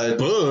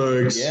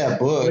 Books. Yeah,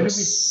 When did we books.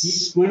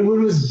 speak?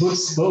 When was book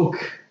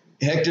spoke?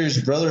 Hector's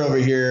brother over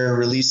here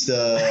released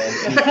so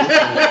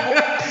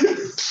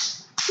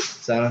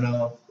I don't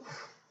know.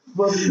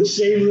 Fucking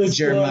shameless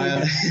Jeremiah.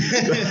 on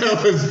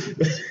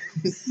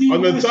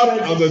the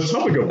topic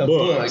of Of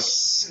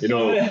books, you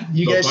know,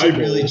 You the guys should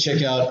Bible. really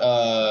check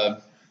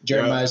out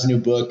Jeremiah's new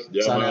book.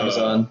 It's on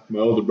Amazon. My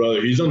older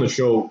brother, he's on the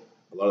show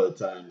a lot of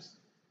the times.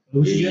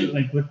 We should get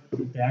like what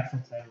the actual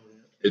title is.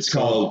 It's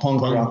called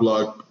Punk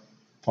Rock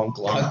Punk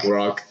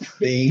rock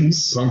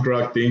things. Punk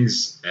Rock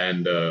Things,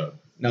 and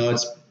No,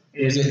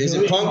 is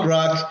it punk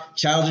rock,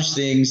 childish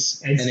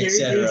things, and scary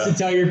etc. things to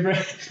tell your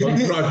friends.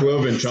 Punk Rock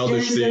Love and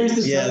Childish Scary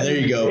Things. to Yeah, tell there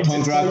you your go. friends.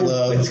 Punk rock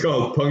love. It's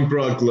called Punk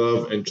Rock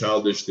Love and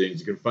Childish Things.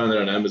 You can find that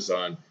on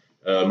Amazon.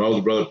 My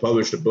older brother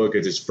published a book.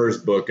 It's his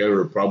first book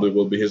ever. Probably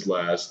will be his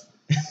last.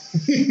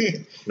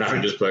 No,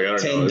 I'm just like, I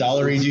don't know.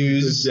 $10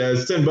 reviews. Yeah,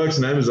 it's $10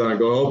 on Amazon.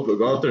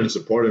 Go out there and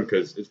support him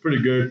because it's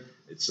pretty good.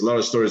 It's a lot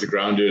of stories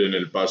grounded in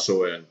El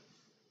Paso, and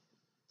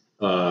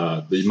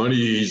the money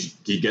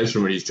he gets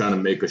from it, he's trying to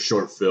make a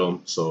short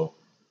film. So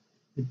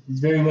It's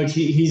very much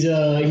he's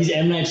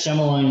M Night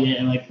Shyamalan yet,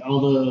 and like all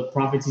the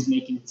profits he's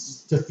making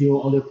it's to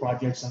fuel other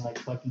projects and like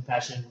fucking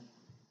passion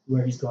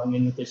where he's going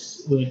in with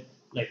this with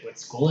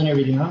school and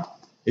everything, huh?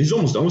 he's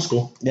almost done with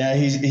school. Yeah,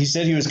 he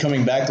said he was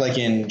coming back like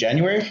in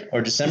January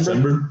or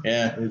December.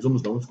 Yeah, He's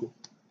almost done with school.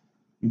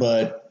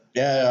 but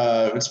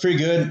yeah, it's pretty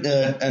good.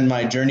 And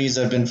my journeys,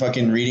 I've been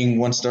fucking reading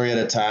one story at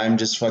a time,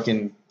 just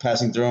fucking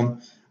passing through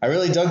them. I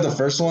really dug the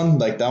first one.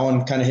 Like that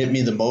one kind of hit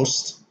me the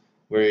most.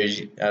 Where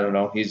I don't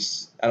know,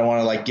 I don't want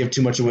to like give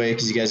too much away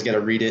because you guys got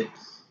to read it.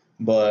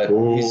 But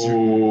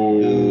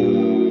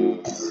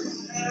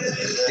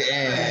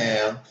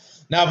damn,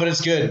 no, but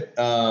it's good.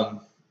 I'm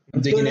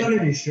What's digging going on it.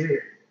 in your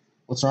shirt?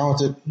 What's wrong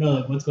with it? No,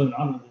 like what's going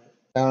on with it?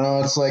 I don't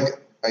know. It's like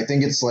I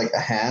think it's like a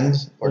hand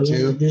or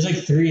two. There's like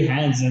 3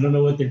 hands. I don't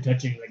know what they're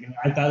touching. Like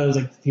I thought it was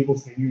like people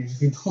fingering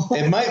people.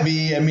 It might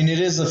be. I mean, it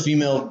is a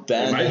female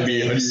band. It might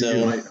be. I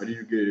think, How do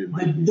you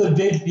get it? The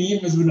big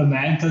theme is when a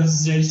man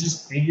comes and he's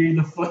just fingering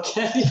the fuck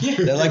out of you.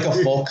 They're like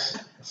a folk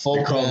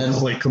They call band.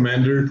 him like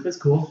Commander. That's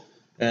cool.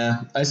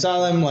 Yeah, I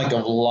saw them like a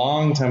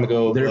long time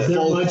ago. They're but- They're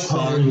folk much better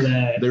punk. than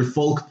that. They're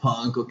folk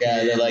punk. Okay.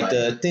 yeah, they're like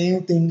the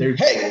ding ding. They're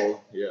Hey,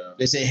 cool. Yeah.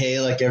 they say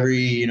hey like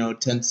every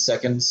 10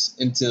 seconds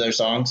into their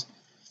songs.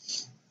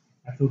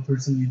 I feel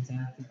personally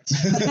attacked.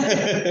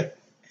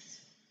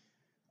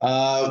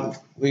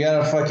 We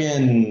got a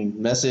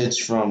fucking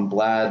message from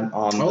Vlad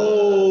on.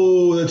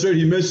 Oh, that's right.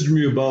 He messaged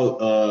me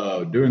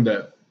about doing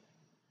that,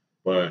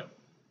 but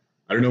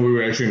I don't know we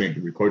were actually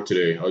gonna record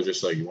today. I was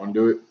just like, you want to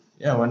do it?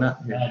 Yeah, why not?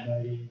 I had no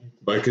idea.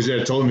 But because he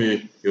had told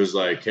me, he was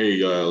like,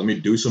 hey, let me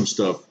do some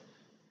stuff.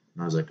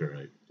 And I was like, all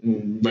right.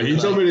 But he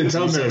told me to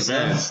tell him in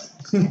advance.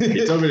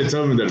 He told me to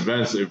tell him in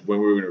advance when we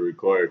were going to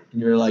record.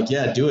 You're like,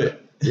 yeah, do it.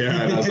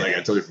 Yeah, and I was like, I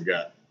totally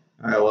forgot.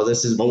 All right, well,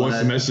 this is But what's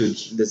the Vlad.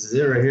 message? This is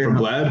it right here. From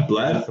huh? Vlad?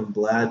 Vlad? From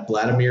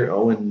Vladimir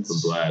Owens.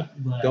 From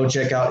Vlad. Go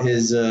check out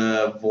his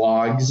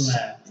vlogs.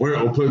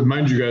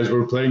 Mind you guys,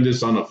 we're playing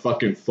this on a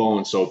fucking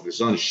phone, so if it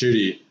sounds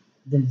shitty,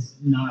 That's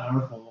not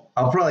our fault.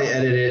 I'll probably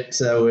edit it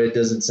so it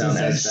doesn't sound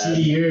It's as that bad.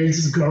 shitty ear, it's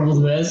just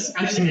garbled mess.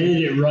 I just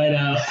edited it right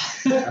out.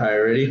 All right,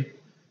 ready?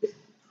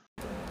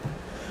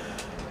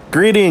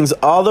 Greetings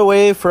all the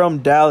way from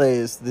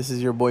Dallas. This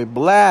is your boy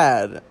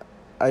Vlad.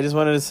 I just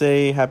wanted to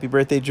say happy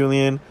birthday,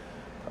 Julian.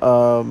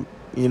 No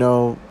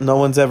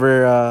one's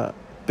ever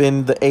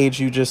been the age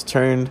you just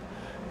turned.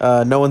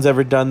 No one's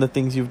ever done the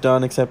things you've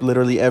done except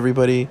literally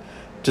everybody.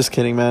 Just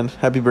kidding, man.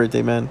 Happy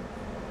birthday, man.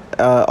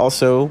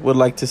 Also, would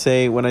like to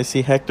say when I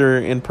see Hector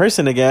in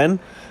person again,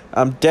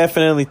 I'm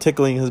definitely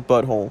tickling his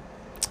butthole.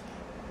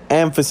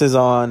 Emphasis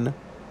on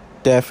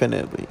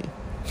definitely.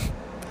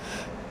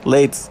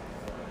 Lates.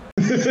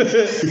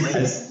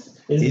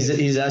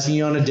 He's asking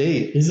you on a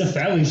date. This is a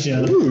family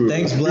show. Ooh.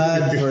 Thanks,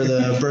 Vlad, for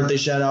the birthday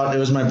shout out. It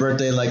was my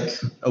birthday like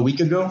a week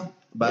ago.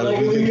 About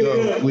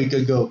a week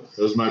ago.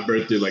 It was my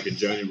birthday like in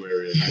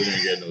January, and I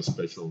didn't get no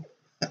special.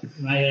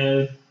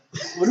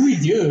 What do we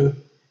do?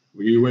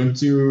 We went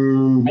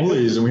to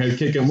Molly's and we had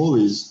cake at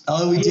Molly's.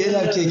 Oh, we did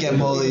have cake at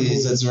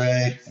Molly's. That's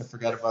right. I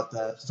forgot about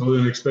that. It's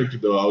totally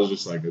unexpected though. I was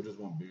just like, I just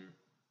want beer.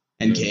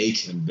 And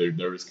cake. And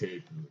there was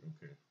cake. I was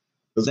like, okay.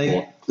 That's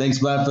cool. Thanks,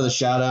 Vlad, for the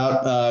shout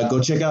out.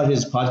 Go check out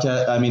his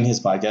podcast. His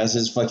podcast,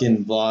 his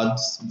fucking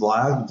vlogs.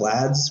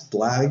 Blads It's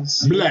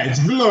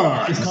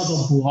vlogs. called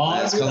a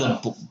blog. It's called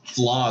a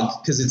vlog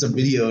because it's a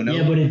video. No,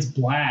 Yeah, but it's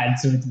Blad,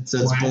 so it's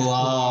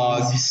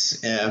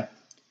vlogs. Yeah.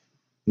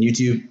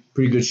 YouTube,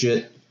 pretty good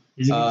shit.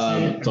 Is it good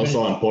shit? It's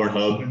also on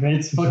Pornhub. But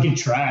it's fucking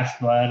trash,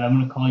 Blad. I'm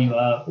gonna call you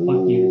out.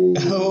 Fuck you.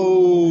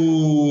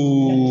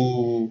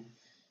 Oh.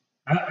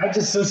 I'm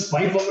just so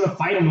spiteful. I'm gonna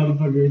fight a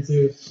motherfucker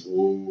too.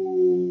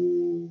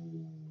 Ooh.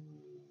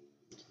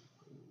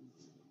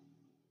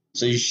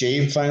 So you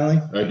shaved finally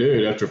I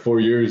did after 4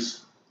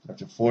 years.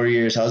 after 4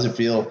 years. How's it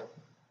feel?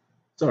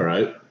 It's all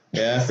right.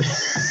 Yeah.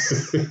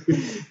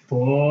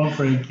 Poor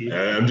Frankie.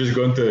 I'm just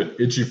going through an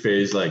itchy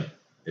phase. Like,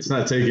 it's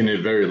not taking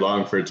it very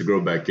long for it to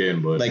grow back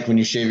in, but Like when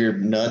you shave your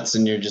nuts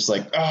and you're just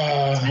like,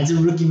 ah. That's a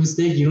rookie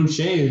mistake. You don't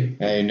shave.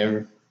 Yeah, you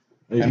never.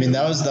 I mean,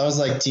 that was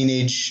like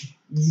teenage.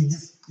 You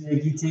just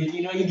like you take,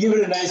 you give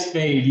it a nice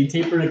fade. You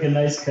taper like a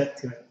nice cut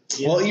to it.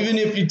 Yeah. Well, even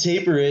if you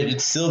taper it,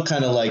 it still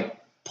kind of like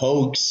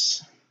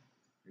pokes.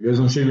 you guys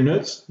don't shave your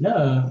nuts?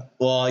 No,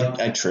 Well,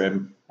 I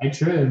trim. I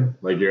trim.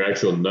 Like your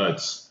actual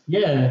nuts,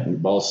 Yeah, your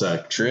ball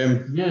sack.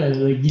 Trim. yeah.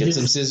 Like you Get just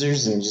some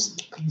scissors and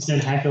just. you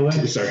start hack away.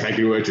 You start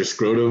hacking away at your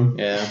scrotum.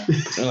 Yeah.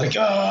 They're like,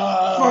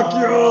 ah. Fuck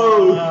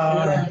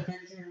you!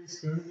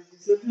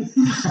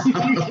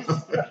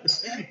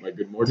 My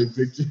good morning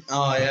picture.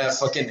 Oh yeah,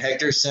 fucking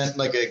Hector sent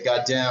like a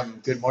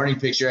goddamn good morning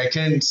picture. I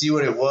couldn't see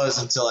what it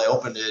was until I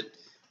opened it.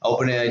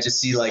 I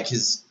just see like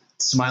his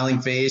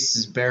smiling face,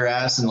 his bare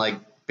ass, and like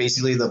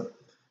basically the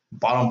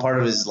bottom part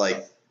of his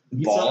like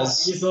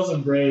balls. You saw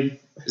some brain.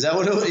 Is that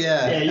what it was?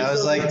 Yeah. Yeah, you I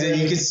was saw like, some dude, you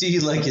brain. could see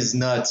like his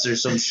nuts or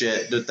some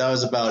shit. That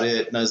was about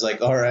it. And I was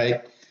like, all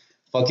right.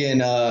 Fucking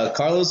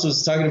Carlos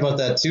was talking about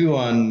that too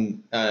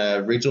on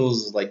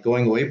Rachel's like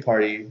going away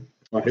party.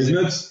 His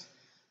nuts?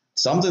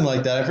 Something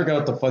like that. I forgot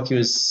what the fuck he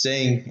was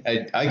saying.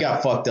 I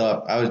got fucked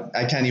up.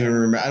 I can't even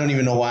remember. I don't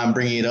even know why I'm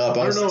bringing it up.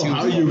 I don't know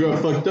how you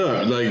got fucked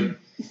up. Like,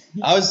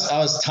 I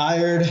was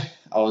tired.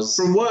 I was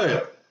from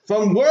what?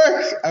 from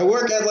work. I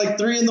work at like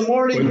 3 a.m.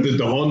 But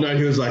the whole night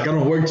he was like, I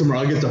don't work tomorrow.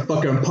 I get to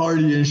fucking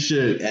party and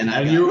shit. And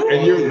I got you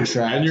fucking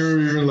trash. and you're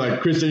even like,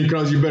 Christian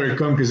Carlos, you better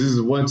come because this is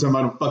the one time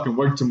I don't fucking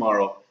work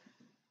tomorrow.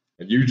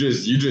 And you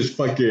just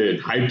fucking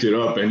hyped it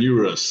up and you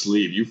were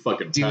asleep. You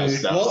fucking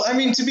passed out. Well, I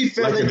mean, to be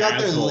fair, Like they an got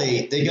there asshole.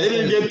 late. They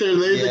didn't get there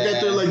late. They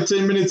got there Yeah. like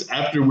 10 minutes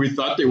after we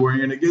thought they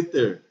weren't gonna get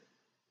there.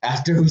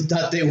 After we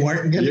thought they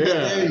weren't gonna Yeah. get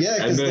there. Yeah,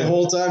 And because the then-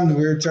 whole time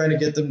we were trying to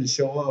get them to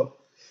show up.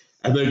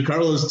 And then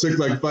Carlos took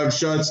like 5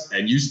 shots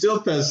and you still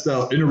passed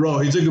out in a row.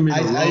 He took them in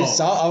a row.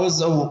 I was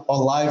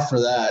alive for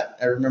that.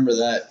 I remember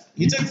that.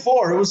 He took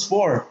 4. It was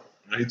 4.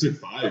 He took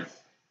 5.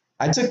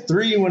 I took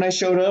 3 when I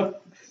showed up.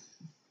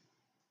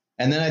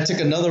 And then I took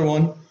another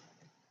one.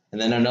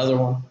 And then another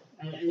one.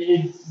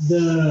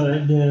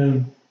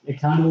 The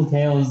accountable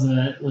tales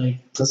that like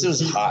Plus it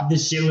was hot. the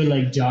shit with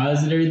like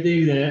Jaws and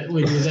everything that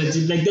like was that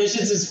just, like that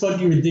shit's just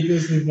fucking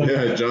ridiculously fucking.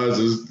 Yeah, Jaws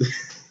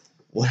is.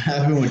 What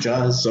happened with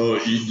Jaws? So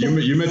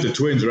you met the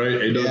twins, right?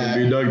 A-Dog Yeah.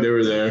 and B-Dog, they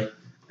were there.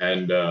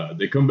 And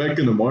they come back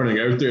in the morning.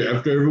 After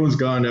everyone's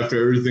gone,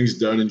 after everything's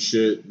done and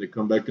shit, they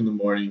come back in the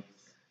morning.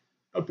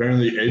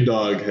 Apparently,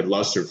 A-Dog had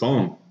lost her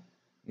phone.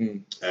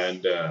 Mm.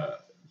 And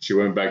she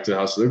went back to the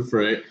house to look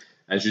for it.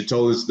 And she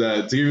told us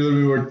that, to give you a little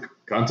bit more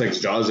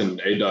context, Jaws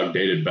and A-Dog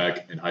dated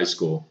back in high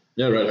school.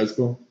 Yeah, right, high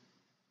school?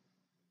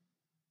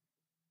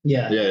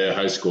 Yeah. Yeah,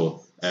 high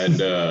school.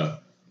 And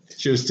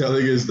she was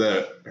telling us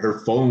that her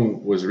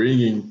phone was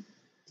ringing.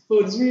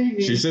 Phone's ringing.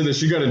 She said that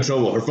she got in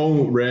trouble. Her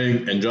phone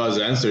rang and Jaws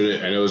answered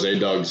it, and it was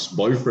A-Dog's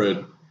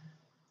boyfriend.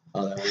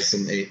 Oh,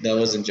 that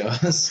wasn't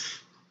Jaws.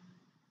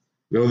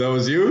 No, that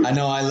was you? I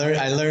know. I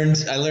learned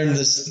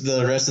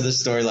the rest of the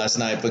story last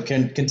night. But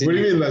continue. What do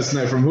you mean last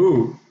night? From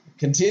who?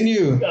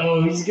 Continue.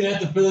 Oh, he's gonna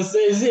have to fill us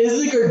in.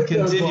 It's like our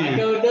Continue.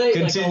 blackout night.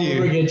 Continue. Like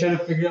all over again, trying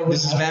to figure out what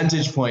This is happened.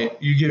 vantage point.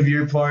 You give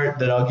your part,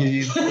 then I'll give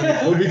you.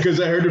 Oh, because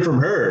I heard it from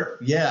her.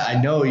 Yeah,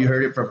 I know you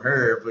heard it from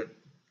her, but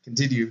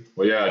continue.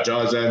 Well, yeah,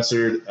 Jaws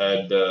answered,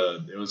 and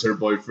it was her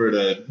boyfriend,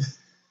 and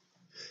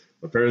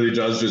apparently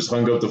Jaws just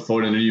hung up the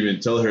phone and didn't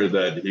even tell her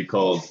that he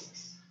called.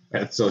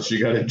 And so she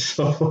got in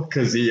trouble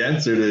because he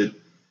answered it,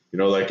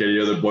 like any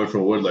other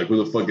boyfriend would. Like,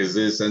 who the fuck is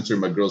this? Answer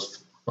my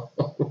girl's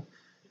phone.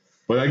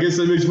 But I guess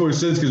that makes more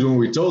sense because when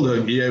we told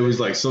him, he was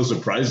like so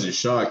surprised and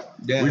shocked.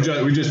 Yeah.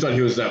 We just thought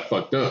he was that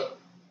fucked up.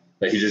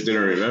 Like he just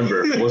didn't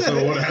remember. Well,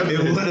 so what happened?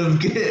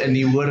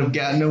 He would have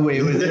gotten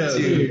away with Yeah. it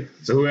too.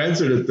 So who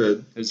answered it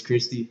then? It was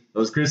Christy. That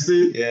was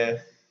Christy? Yeah.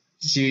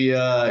 She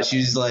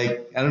was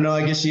like, I don't know,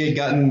 I guess she had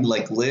gotten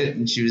like lit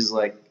and she was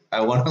like,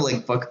 I want to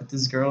like fuck with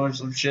this girl or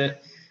some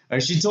shit. Or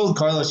she told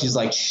Carlos, she's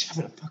like, shh, I'm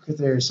gonna fuck with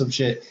her or some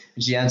shit.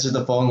 And she answered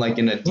the phone like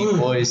in a deep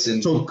voice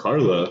and told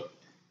Carla.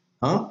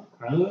 huh?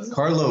 Carlos?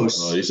 Carlos.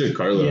 Oh, you said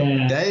Carla.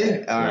 Yeah. Did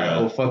I? Alright, Yeah.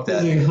 well fuck He's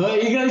that.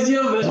 like, huh? You guys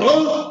yell, man.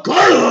 Oh,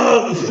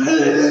 Carla!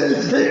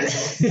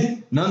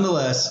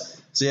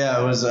 Nonetheless, so yeah,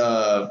 it was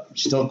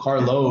she told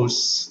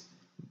Carlos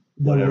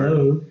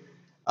Whatever.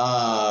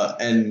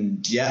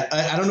 and yeah,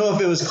 I don't know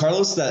if it was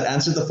Carlos that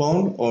answered the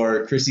phone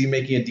or Chrissy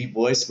making a deep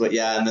voice, but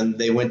yeah, and then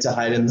they went to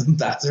hide in the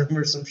bathroom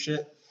or some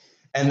shit.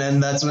 And then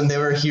that's when they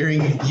were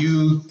hearing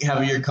you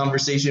having your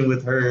conversation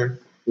with her,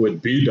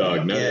 With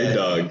B-Dog, not Yeah.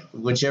 A-Dog.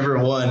 whichever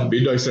one.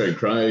 B-Dog started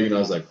crying, and I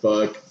was like,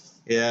 fuck.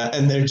 Yeah,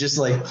 and they're just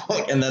like,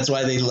 fuck, and that's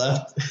why they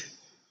left.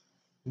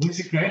 What's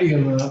he crying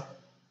about?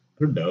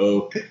 I don't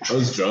know. I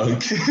was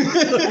drunk.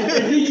 I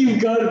think you've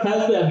gone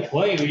past that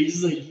point where you're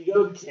just like, you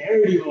don't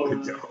care anymore.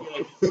 You're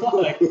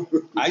like, fuck.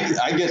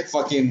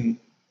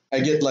 I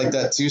get like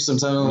that too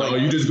sometimes. I'm No,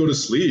 like, you just go to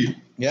sleep.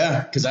 yeah,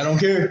 because I don't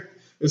care.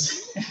 Yeah,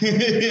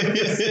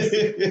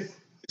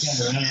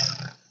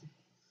 right.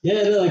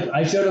 Yeah, no, like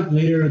I showed up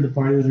later and the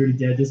party was already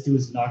dead. This dude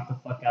was knocked the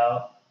fuck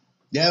out.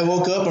 Yeah, I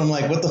woke up and I'm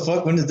like, what the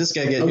fuck? When did this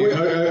guy get here?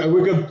 I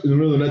wake up in the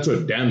middle of the night to a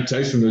damn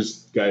text from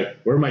this guy.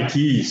 Where are my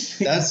keys?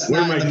 That's Where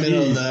are not in my the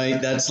middle of keys? the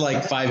night. That's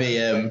like 5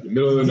 a.m.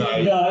 Middle of the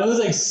night. No, it was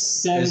like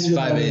 7 It's in the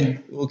 5 morning.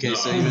 a.m. Okay,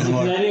 so No. even Because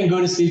more. I didn't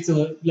go to sleep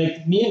till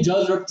like me and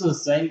Josh were up till the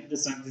sun.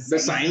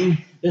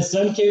 The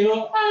sun came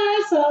up.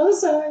 I saw the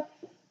sun.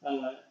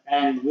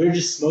 And we were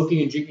just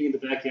smoking and drinking in the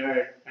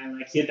backyard. And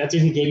like that's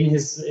when he gave me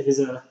his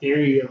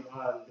theory of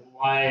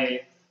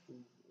why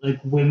like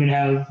women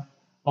have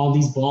all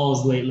these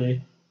balls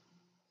lately.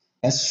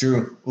 That's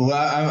true. Well,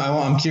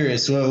 I'm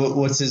curious.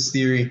 What's his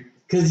theory?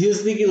 Because he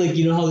was thinking like,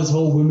 you know how this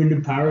whole women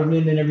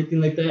empowerment and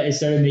everything like that, it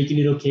started making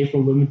it okay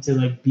for women to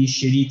like be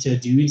shitty to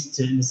dudes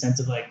in the sense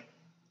of like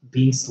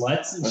being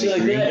sluts and I shit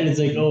like agree. that. And it's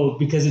like, oh,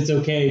 because it's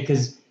okay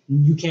because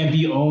you can't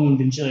be owned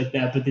and shit like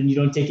that. But then you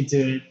don't take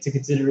into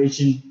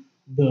consideration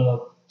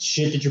the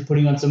shit that you're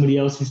putting on somebody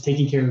else who's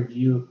taking care of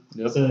you.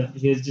 Yep. So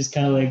he was just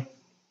kind of like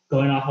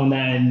going off on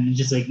that and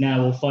just like, nah,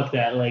 well, fuck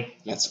that. Like,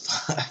 That's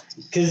fucked.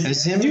 because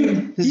Is him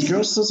dude, his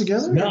girl still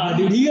together? nah,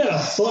 dude, he got a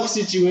fuck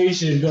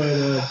situation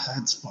going on.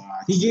 That's fucked.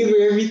 He gave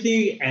her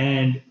everything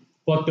and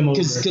fucked him over.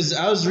 Because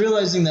I was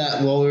realizing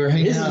that while we were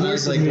hanging This is out, I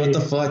was weird like, for what me.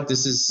 the fuck?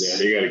 This is. Yeah,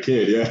 they got a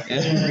kid, yeah.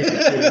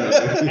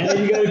 And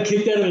then you got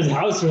kicked out of his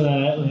house for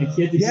that. Like,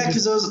 he had to Yeah,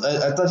 because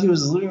I thought he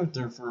was living with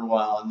her for a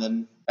while, and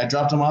then I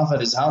dropped him off at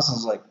his house, and I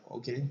was like,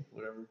 okay,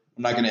 whatever.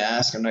 I'm not gonna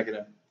ask. I'm not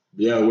gonna.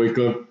 Yeah, I wake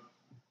up.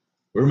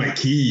 Where are my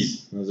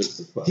keys? I was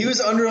like, the fuck? He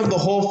was under him the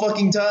whole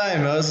fucking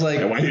time. I was like,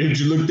 Yeah, why didn't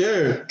you look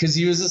there? because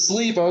he was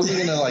asleep. I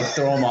wasn't gonna like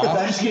throw him I'm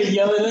off. just gonna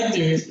yell at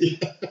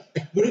Hector.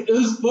 But it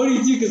was funny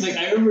too, because like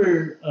I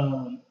remember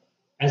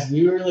as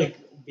we were like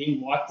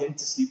being walked in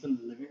to sleep in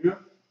the living room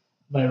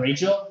by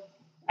Rachel,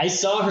 I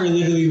saw her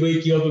literally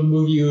wake you up and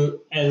move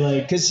you and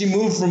like Because she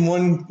moved from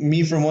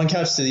one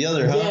couch to the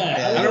other, huh?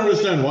 Yeah, I don't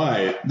understand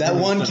why. That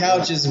one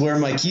couch is where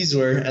my keys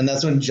were, and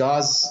that's when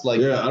Jaws like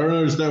Yeah, I don't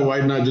understand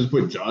why not just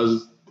put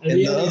Jaws. in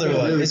the other yeah,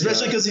 one, yeah.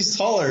 especially because he's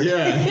taller.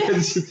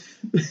 Yeah.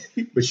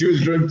 But she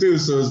was drunk too,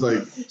 so it's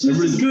like she was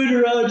just going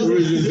around just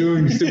everybody's just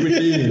doing stupid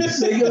things.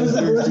 like it was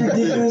the most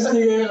ridiculous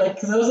thing ever. Like,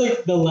 because I was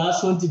like the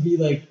last one to be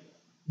like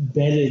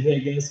bedded, I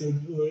guess, or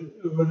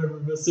whatever.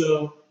 But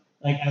so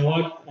like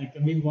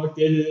we walked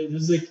in, and it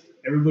was like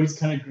everybody's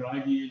kind of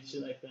groggy and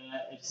shit like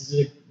that. It's just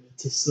like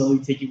to slowly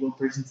taking one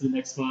person to the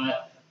next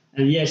spot.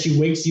 And yeah, she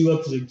wakes you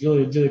up. She's like,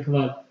 Julia, come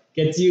on,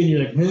 gets you, and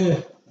you're like,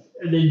 ugh.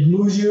 And then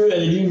moves you, and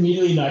then you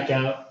immediately knock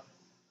out.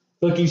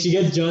 Fucking, she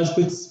gets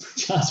puts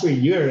Josh where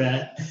you're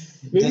at.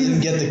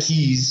 Doesn't get the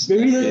keys.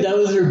 Maybe that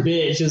was her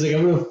bit. She was like,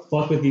 I'm gonna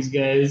fuck with these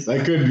guys.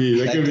 That could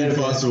be That could be.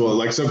 possible.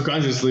 Like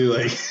subconsciously,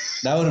 like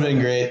That would have been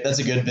great. That's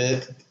a good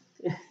bit.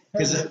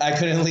 Because I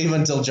couldn't leave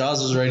until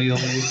Jaws was ready to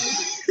leave.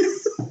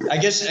 I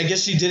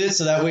guess she did it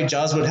so that way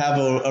Jaws would have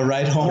a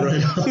ride home.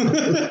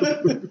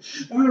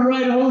 I'm gonna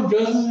ride home.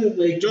 Josh is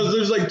like, just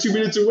lives like 2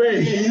 minutes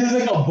away. he was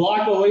like a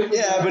block away from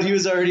Yeah, but he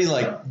was already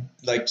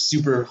like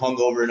super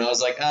hungover, and I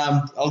was like,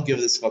 I'll give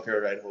this fucker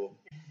a ride home.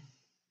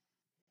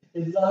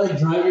 It's not like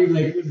driving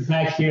like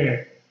back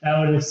here. That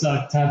would have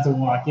sucked. Time to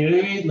walk. You know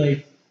what I mean?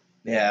 Like,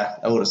 Yeah,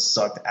 that would have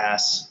sucked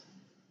ass.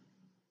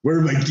 Where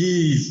are my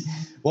keys?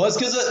 Well, it's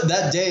because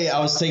that day I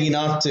was taking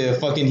off to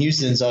fucking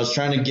Houston, so I was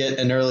trying to get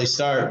an early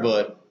start,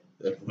 but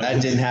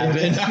that didn't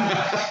happen.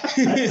 that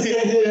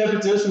didn't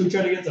happen to us when we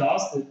tried to get to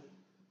Austin.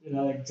 You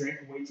know, like drank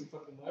way too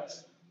fucking much.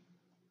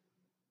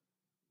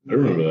 I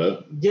remember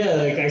that. Yeah,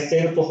 like I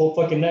stayed up the whole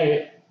fucking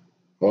night.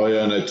 Oh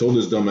yeah, and I told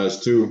this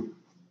dumbass too,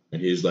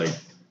 and he's like,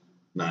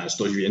 "Nah,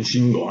 estoy bien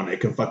chingón. I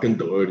can fucking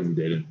do it," and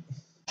didn't.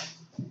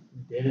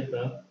 Did it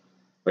though.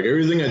 Like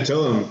everything I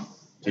tell him,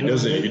 he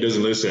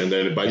doesn't listen, and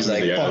then it bites He's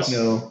him in like, the fuck ass.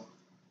 no.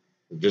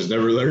 Just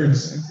never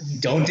learns.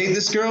 Don't date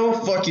this girl?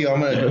 Fuck you. I'm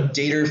going to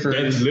date her for...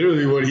 That's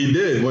literally what he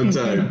did one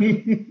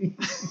time.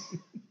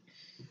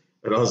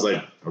 And I was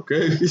like,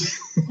 okay.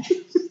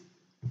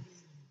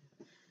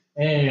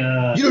 Hey,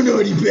 You don't know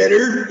any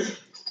better.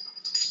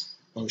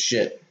 Oh,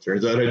 shit.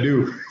 Turns out I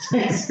do.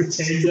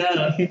 turns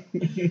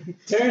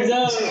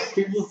out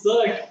people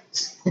suck.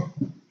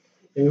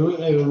 Hey,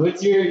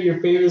 what's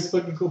your favorite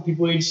fucking cool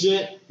people ain't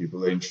shit?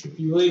 People ain't shit.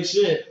 People ain't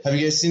shit. Have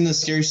you guys seen the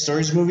Scary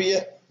Stories movie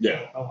yet?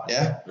 Yeah. Oh my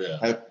Yeah?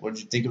 Yeah. What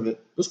did you think of it?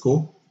 It was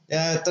cool.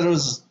 Yeah, I thought it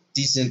was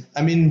decent.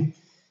 I mean,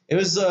 it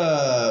was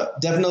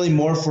definitely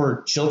more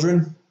for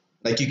children.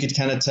 Like, you could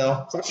kind of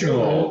tell.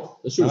 No.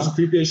 That shit was Huh?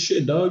 creepy as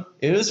shit, dog.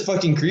 It was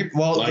fucking creepy.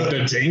 Well, Like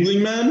the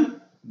jangling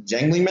man?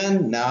 Jangling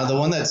Man? Nah, the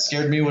one that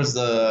scared me was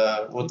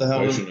the... What the hell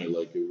Why was shouldn't I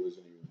like it?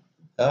 Wasn't even.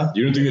 Huh?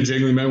 You don't think the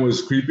jangling man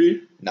was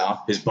creepy? No.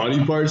 His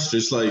body parts,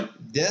 just like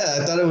Yeah,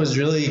 I thought it was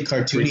really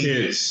for cartoony.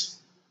 kids.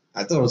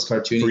 I thought it was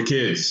cartoony. For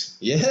kids.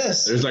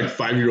 Yes. There's like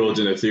 5-year-olds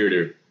in the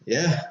theater.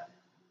 Yeah.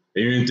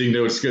 And you didn't think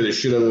that would scare the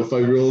shit out of a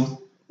 5-year-old?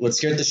 What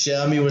scared the shit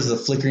out of me was the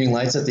flickering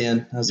lights at the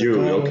end. I was like,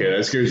 You, oh. okay,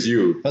 that scares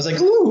you. I was like,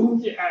 ooh.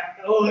 Yeah.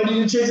 Oh, I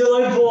need to change the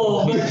light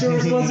bulb. That's your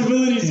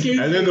responsibility, Skate.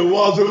 And then the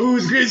walls were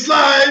ooze, great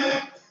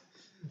slime!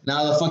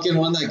 Now the fucking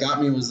one that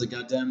got me was the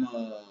goddamn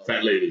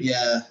Fat lady.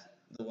 yeah,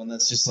 the one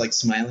that's just like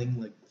smiling,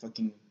 like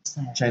fucking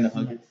trying to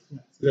hug it.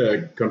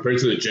 Yeah, compared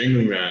to the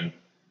Jangling Man,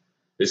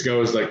 this guy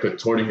was like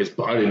contorting his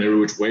body in every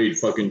which way,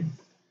 fucking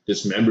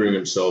dismembering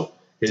himself.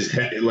 His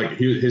head,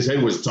 his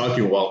head was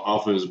talking while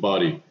off of his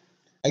body.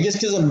 I guess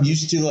because I'm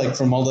used to like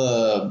from all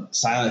the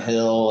Silent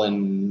Hill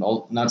and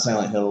all, not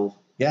Silent Hill.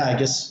 Yeah, I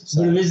guess.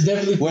 But it's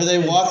definitely Where they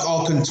walk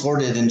all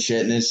contorted and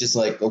shit, and it's just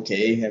like,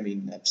 okay. I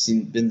mean,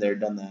 been there,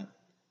 done that.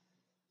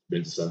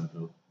 Been to Silent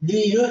Hill.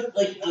 Dude, you know what?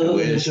 Like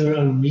wish.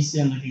 a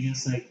recent, like I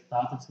guess, like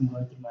thought that's been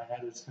going through my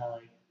head was kind of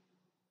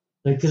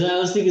like, because I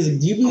was thinking, like,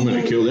 do you I'm believe?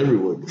 gonna kill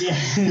everyone. Yeah,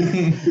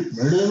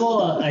 murder them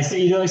all. I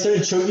said, I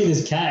started choking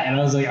this cat, and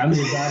I was like, I'm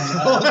gonna die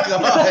now. Oh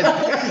God!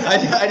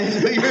 I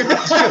didn't know you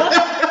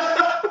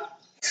were.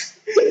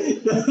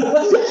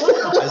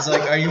 I was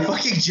like, are you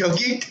fucking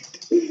joking?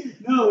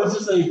 No, it's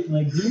just like,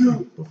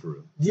 But for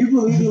real. do you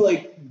believe in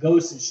like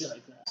ghosts and shit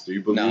like that? Do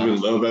you believe No. in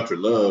love after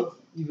love?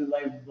 Even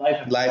like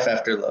life. Life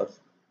after love.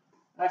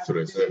 That's what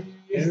I said.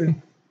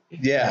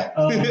 Yeah.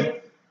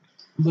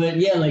 But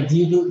yeah, like, do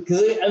you?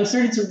 Because I'm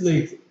starting to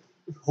like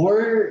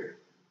horror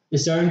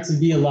is starting to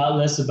be a lot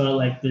less about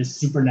like the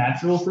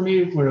supernatural for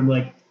me. Where I'm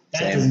like, that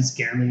Same. doesn't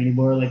scare me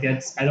anymore. Like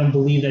I don't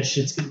believe that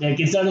shit's like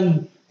it's not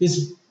in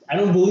this. I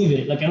don't believe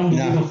it. Like I don't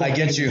believe. No, I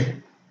get you.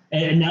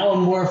 And now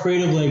I'm more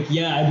afraid of like,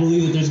 yeah, I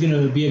believe that there's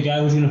gonna be a guy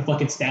who's gonna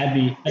fucking stab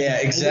me. Yeah,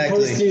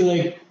 exactly. As opposed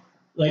to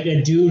like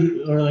a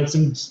dude or like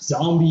some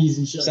zombies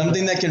and shit.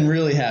 Something that can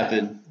really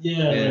happen.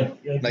 Yeah.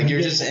 Like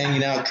you're just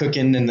hanging out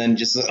cooking and then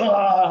just getting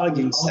all of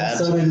a stabbed.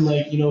 sudden,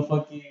 like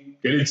fucking.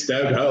 Getting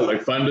stabbed how?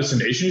 Like Final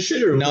Destination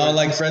shit or No, what?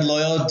 like Fred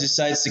Loyal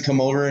decides to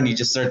come over and he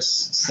just starts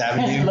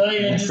stabbing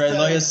you. Fred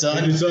Loya's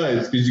son.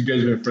 Besides, because you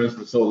guys have been friends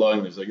for so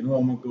long, it's like, you know,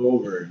 I'm gonna go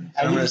over and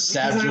I'm gonna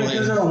stab Because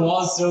Julian. our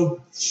wall's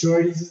so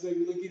short, he's just like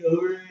looking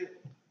over it.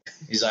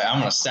 He's like, I'm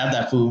gonna stab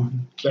that fool.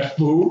 that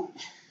fool.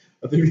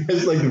 I think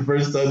that's like the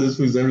first time this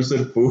fool's ever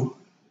said fool.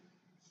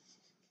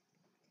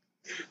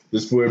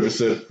 This fool ever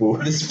said fool.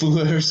 This fool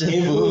ever said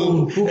Hey,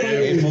 fool. fool.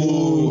 Hey,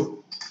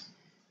 fool.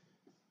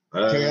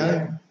 Carry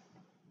on.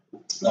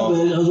 No,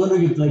 but I was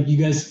wondering if like you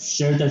guys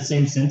shared that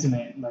same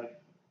sentiment, like,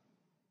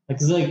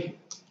 cause like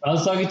I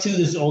was talking to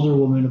this older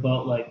woman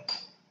about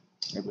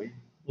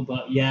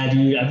yeah,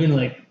 dude, I've been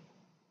like,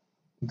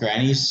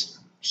 Grannies.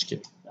 Just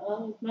kidding.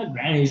 not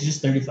granny, she's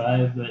just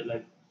 35, but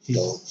like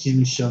she's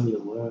been showing me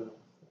the world.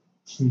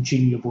 She's been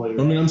treating your boy.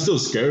 I mean, I'm still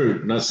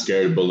scared. Not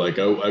scared, but like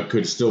I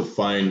could still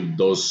find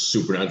those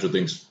supernatural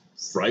things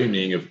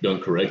frightening if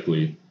done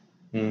correctly.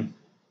 Hmm.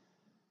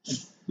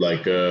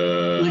 Like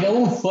I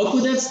won't fuck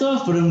with that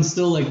stuff, but I'm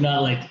still like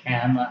not like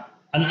I'm not.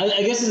 And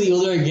I guess as the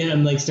older I get,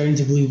 I'm like starting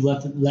to believe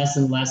less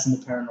and less in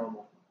the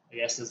paranormal. I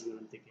guess that's what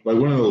I'm thinking. Like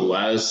one of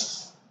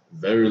the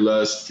very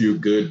last few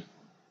good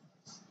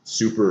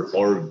super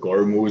horror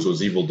gore movies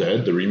was Evil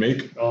Dead, the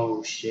remake.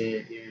 Oh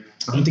shit, yeah.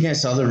 I don't think I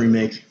saw the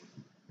remake.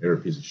 You're a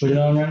piece of Put shit. it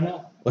on right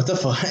now. What the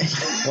fuck?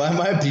 Why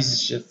am I a piece of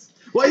shit?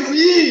 Why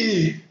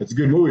me? It's a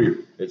good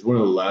movie. It's one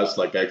of the last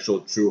like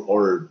actual true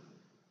horror.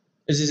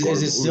 Is it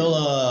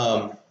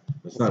still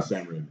It's not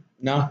Sam Raimi.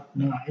 no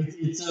No,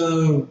 it's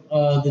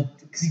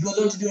because he goes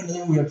on to do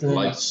another movie after that.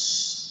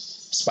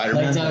 Lights.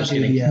 Spider-Man? Lights I'm Out, just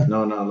kidding. yeah.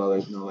 No,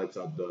 Lights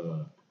Out.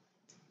 The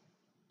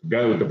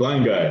guy with the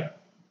blind guy.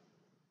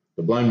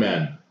 The blind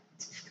man.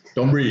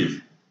 Don't breathe.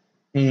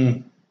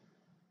 Mm.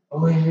 Oh,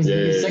 wait, here's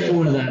the second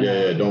one of that.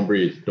 Yeah, don't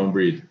breathe. Don't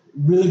breathe.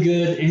 Really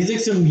good. And he's like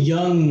some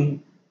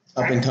young,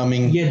 Up and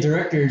coming.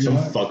 director. Some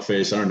you know?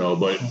 fuckface, I don't know,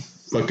 but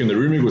fucking the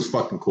remake was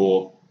fucking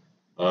cool.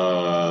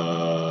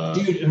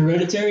 Dude,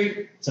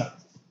 Hereditary. Sorry.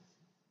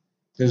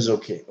 It was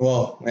okay.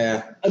 Well,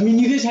 yeah, I mean,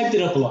 you guys hyped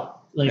it up a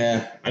lot. Like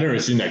yeah. I never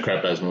seen that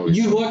crap ass movie.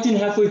 you walked in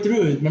halfway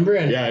through it. Remember?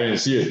 And, Yeah, I didn't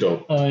see it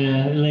though. Oh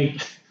yeah,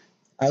 like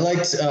I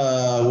liked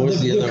what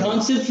was the the other one?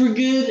 concepts were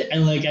good,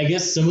 and like I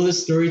guess some of the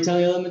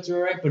storytelling elements were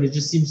alright, but it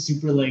just seems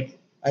super like.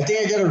 I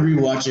think I gotta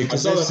rewatch it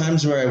because I saw there's that-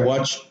 times where I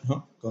watch.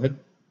 Huh? Go ahead.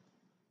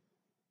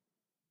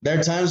 There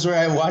are times where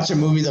I watch a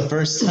movie the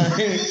first time.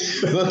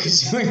 Well,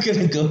 because you weren't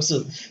gonna go.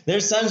 So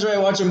there's times where I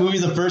watch a movie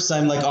the first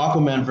time, like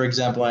Aquaman, for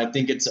example. And I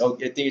think it's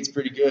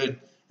pretty good,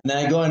 and then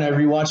I go and I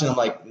rewatch it. And I'm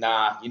like,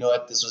 nah, you know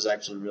what? This was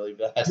actually really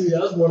bad. Dude,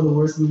 that was one of the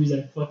worst movies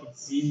I've fucking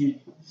seen.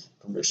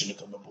 Permission to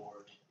come aboard.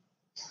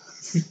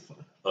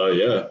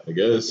 Yeah, I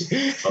guess.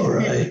 All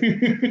right.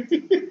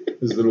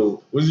 His little,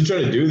 what was he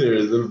trying to do there?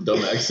 His little dumb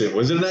accent.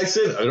 Was it an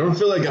accent? I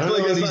feel like know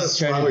what that's he's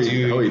trying not to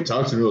do. how he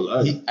talks in real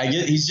life.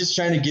 He's just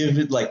trying to give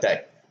it like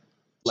that.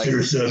 Like,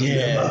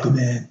 yeah.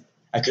 Aquaman.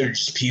 I could have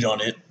just peed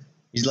on it.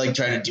 He's like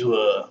trying to do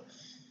a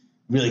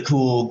really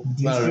cool,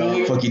 I don't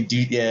know, fucking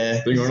dude, yeah.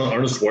 I think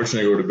Arnold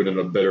Schwarzenegger would have been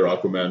a better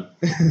Aquaman.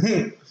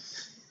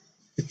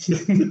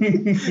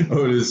 I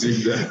would have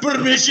seen that.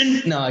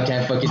 Permission? No, I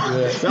can't fucking do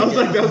it. That was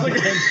like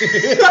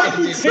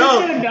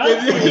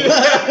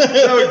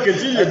no,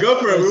 continue, go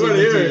for it. We want to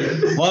hear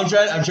it. Well, I'm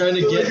trying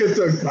to Look get at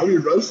some Tommy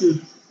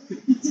Russian.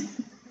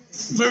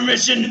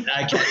 permission.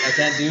 I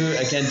can't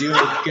do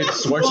a good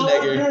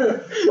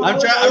Schwarzenegger.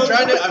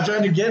 I'm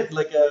trying to get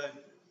like a.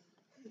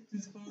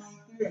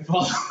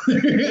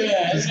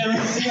 Yeah,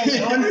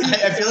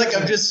 I feel like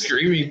I'm just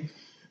screaming.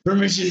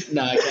 Permission?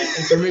 No, I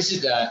can't.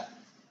 Permission?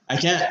 I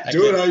can't. I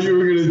Do it can't. how you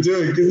were gonna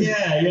do it. 'Cause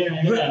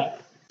Yeah.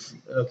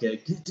 Okay,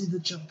 get to the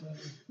jump.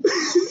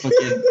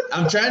 Fucking,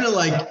 I'm trying to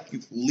like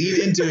lead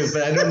into it,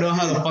 but I don't know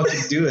how to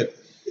fucking do it.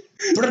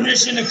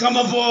 Permission to come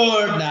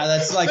aboard. Nah,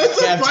 that's like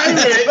Captain.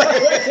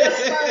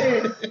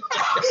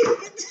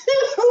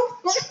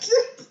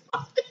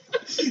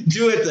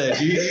 Do it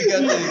then. You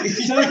got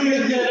the. Tell me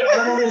that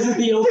Arnold isn't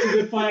the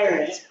ultimate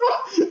pirate.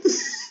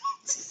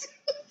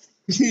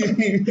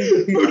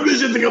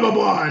 Permission to come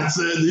aboard,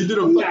 son. You did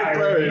a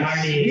fucking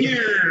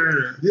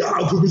pirate.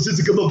 Yeah, permission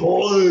to come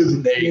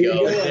aboard. There you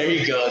go. There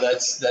you go.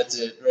 That's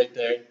it right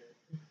there.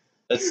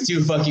 That's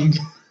too fucking.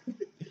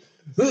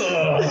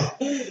 Permission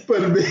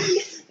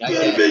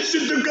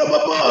to come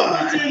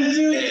aboard.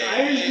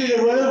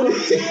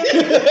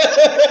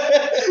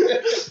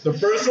 The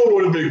first one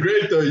would have been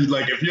great though.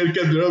 Like if you had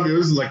kept it up, it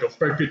was like a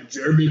freaking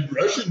German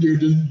Russian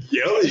dude just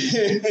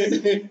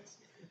yelling.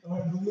 I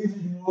believe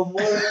in one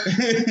more.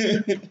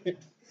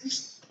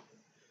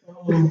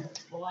 Oh,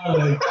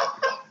 fuck.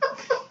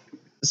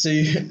 So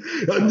you,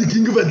 I'm the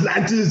king of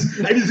Atlantis.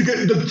 I need to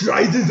get the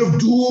trident of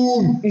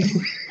doom.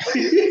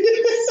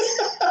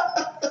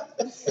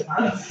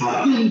 I'm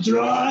fucking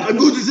drunk. I'm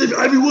going to save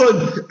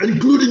everyone,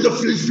 including the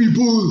fish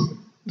people.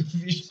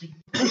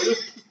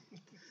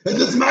 And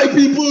that's my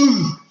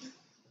people.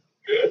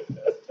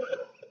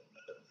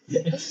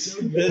 that's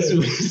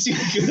way too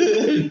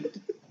good.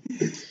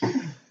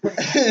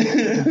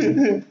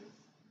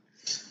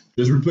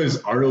 Just replace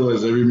Arnold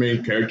as every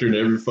main character in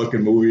every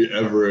fucking movie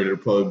ever, and it'll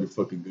probably be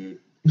fucking good.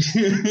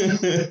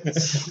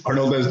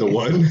 Arnold as the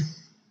one.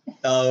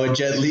 Oh,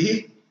 Jet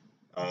Li.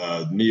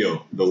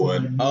 Neo, the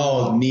one.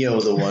 Oh, Neo,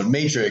 the one.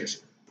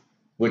 Matrix.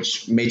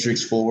 Which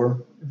Matrix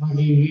 4?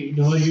 Fucking,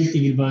 the one you're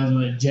thinking about is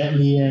what, Jet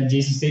Li and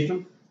Jason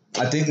Statham?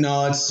 I think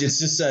no, it's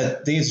just I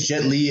think it's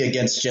Jet Li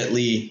against Jet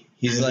Li.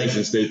 He's like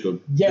Jason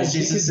Statham. Yeah, Is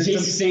Jason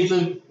Statham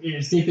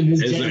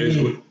is Jet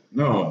Li.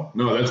 No,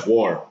 that's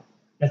War.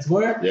 That's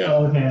War? Yeah.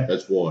 Oh, okay.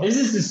 That's War. This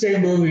is the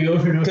same movie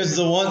over and over. because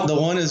the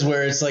one is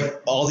where it's like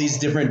all these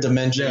different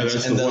dimensions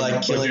that's and the they're one.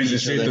 like killing But Jason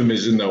each other. Statham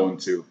is in that one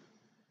too.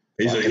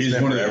 He's Fuck, he's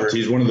it's one never of ever.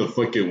 he's one of the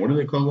fucking, what do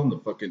they call them? The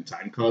fucking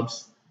time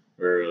cops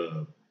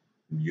or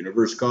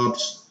universe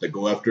cops that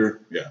go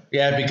after. Yeah.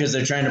 Yeah, because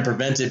they're trying to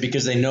prevent it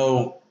because they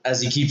know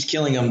as he keeps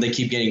killing them, they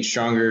keep getting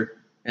stronger.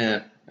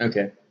 Yeah.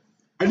 Okay.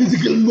 I need to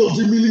kill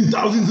multi-million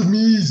thousands of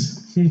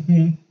me's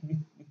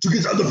to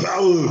get out the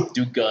power.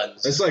 Do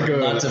guns. That's like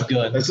Lots of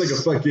guns. That's like a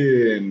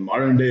fucking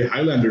modern day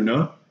Highlander,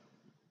 no?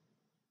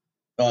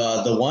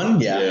 The one,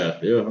 yeah.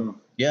 Yeah.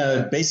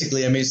 Yeah,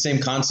 basically, I mean, same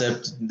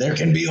concept. There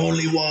can be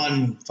only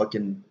one.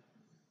 Fucking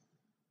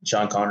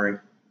Sean Connery.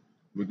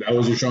 That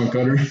was your Sean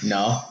Connery.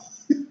 No.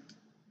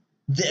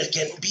 There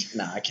can be.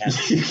 Nah, I can't.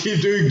 You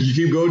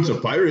keep going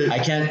to pirate. I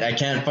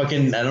can't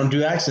fucking. I don't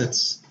do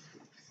accents.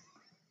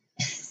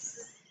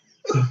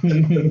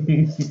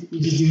 You just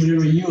do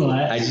whatever you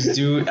want. I just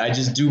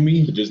do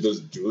me. It just does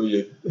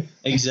Julia.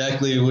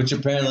 Exactly, which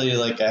apparently,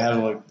 like, I have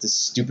like this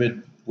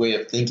stupid way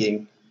of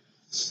thinking.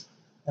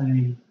 I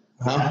mean,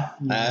 Huh?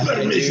 I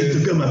Permission do.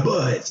 to come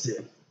aboard. So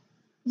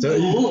They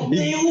won't.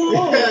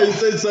 yeah, he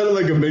said it sounded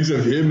like a mix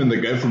of him and the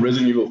guy from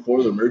Resident Evil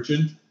 4, the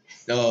merchant.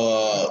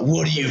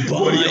 What are you buying?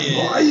 What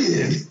are you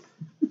buying?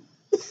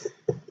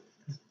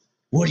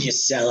 What are you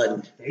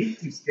selling?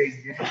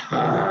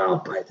 I'll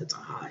buy it at a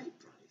high price.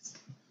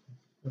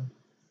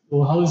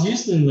 Well, how was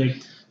Houston? Like,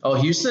 Oh,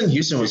 Houston was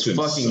Houston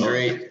fucking sucked.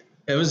 great.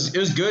 It was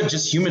good,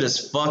 just humid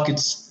as fuck.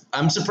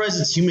 I'm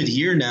surprised it's humid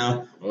here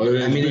now. Oh,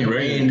 yeah, I mean, it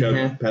rained, the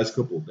yeah. past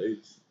couple of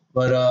days.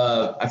 But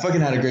I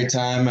fucking had a great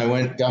time.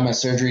 I got my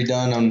surgery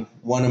done on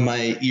one of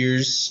my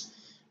ears.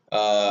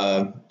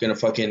 Gonna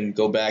fucking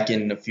go back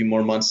in a few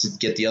more months to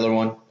get the other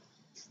one.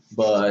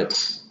 But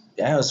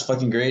yeah, it was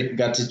fucking great.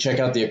 Got to check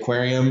out the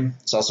aquarium.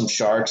 Saw some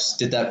sharks.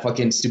 Did that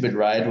fucking stupid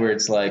ride where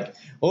it's like,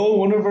 oh,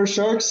 one of our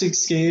sharks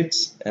escaped,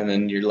 and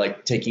then you're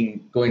like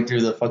going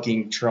through the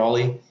fucking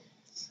trolley.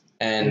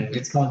 And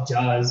it's called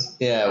Jaws.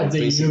 yeah, It's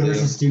at basically.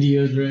 Universal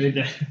Studios,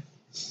 right?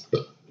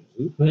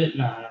 But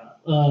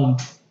nah.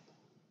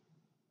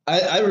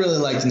 I really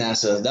liked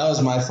NASA. That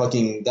was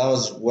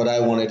what I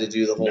wanted to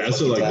do the whole NASA,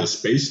 fucking like time. the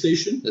space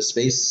station? The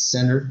space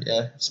center,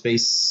 yeah,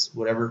 space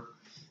whatever.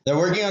 They're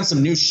working on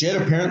some new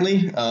shit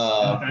apparently. And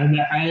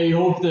I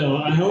hope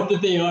that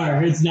they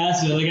are. It's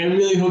NASA. Like, I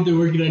really hope they're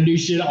working on new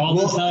shit all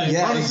the Well, time.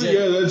 yeah. Honestly,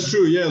 exactly. yeah, that's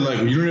true. Yeah, like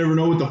you don't ever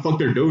know what the fuck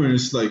they're doing.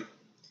 It's like,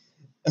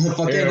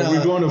 fucking, hey, are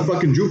we going to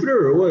fucking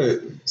Jupiter or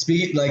what?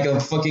 speaking like a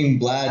fucking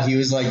Blad, he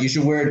was like, "You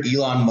should wear an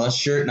Elon Musk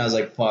shirt," and I was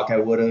like, "Fuck, I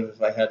would have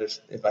if I had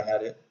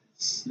it."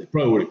 They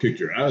probably would have kicked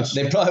your ass.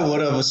 They probably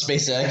would have with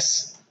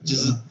SpaceX.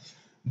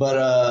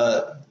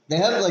 But they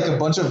had like a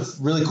bunch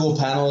of really cool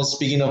panels.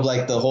 Speaking of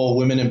like the whole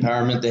women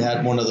empowerment, they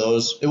had one of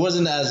those. It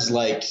wasn't as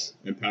like.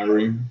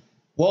 Empowering.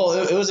 Well,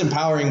 it was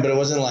empowering, but it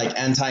wasn't like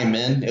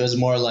anti-men. It was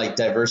more like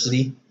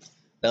diversity.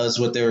 That was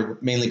what they were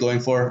mainly going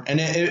for. And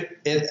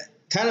it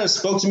kind of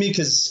spoke to me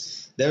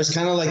because there was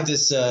kind of like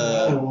this,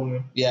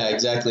 yeah,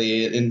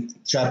 exactly,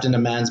 trapped in a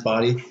man's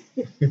body.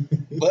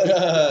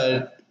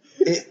 But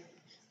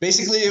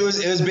Basically, it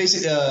was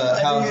basically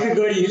I how. think you're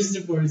going to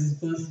Houston for his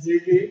plastic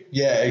surgery.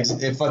 Yeah,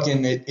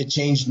 it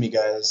changed me,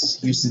 guys.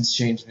 Houston's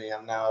changed me.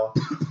 I'm now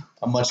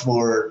a much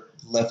more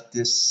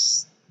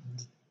leftist,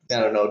 I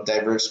don't know,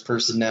 diverse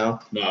person now.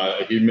 No,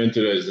 he meant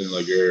it as in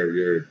like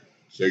your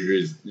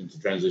surgery is into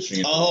transitioning.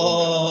 Into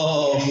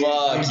Oh,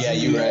 fuck. Yeah,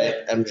 you're right.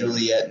 I'm Yeah.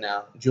 Juliet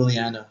now.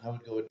 Juliana. I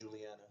would go with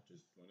Juliana.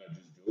 Why not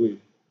just Julie?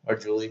 Or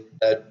Julie.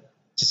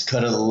 Just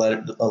cut a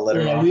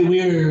letter Yeah, off. we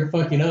were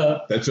fucking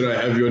up. That's what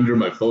I have you under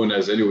my phone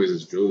as anyways,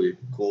 is Julie.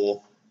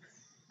 Cool.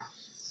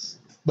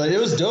 But it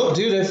was dope,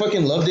 dude. I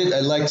fucking loved it. I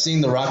like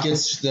seeing the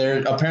rockets. They're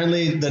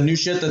apparently the new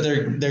shit that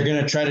they're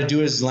gonna try to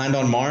do is land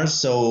on Mars.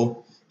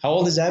 So how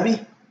old is Abby?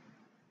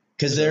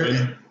 Because they're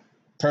 7.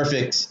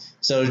 perfect.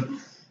 So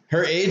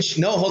her age?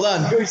 No, hold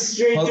on. We're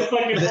straight to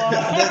fucking ball.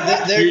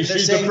 They're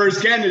She's saying, the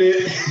first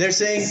candidate. they're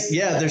saying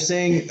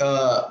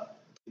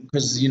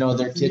because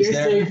their kids You're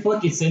there. saying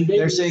fucking send babies.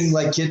 They're saying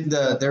like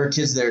there were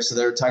kids there, so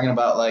they were talking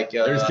about like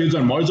There's kids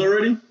on Mars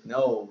already?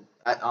 no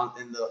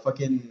in the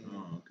fucking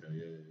Oh, okay,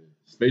 yeah.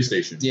 Space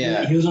station.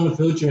 yeah. He was on a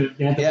field trip.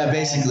 They had to Yeah, fly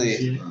basically.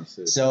 and shit. Oh,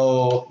 sick.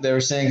 So they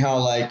were saying how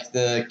like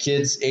the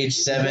kids age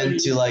 7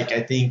 to like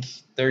I think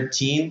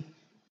 13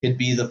 could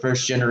be the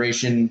first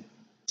generation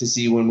to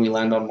see when we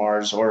land on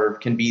Mars, or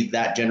can be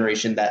that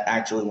generation that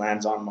actually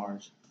lands on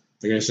Mars.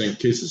 They're gonna send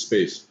kids to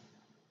space,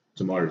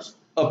 to Mars.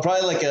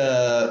 Probably like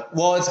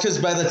it's because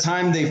by the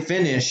time they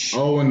finish,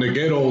 Oh, when they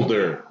get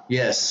older.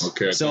 yes.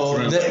 Okay, So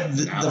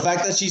that's right. the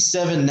fact that she's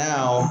 7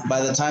 now,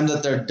 by the time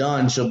that they're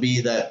done, she'll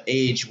be that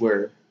age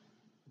where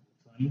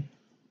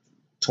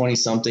 20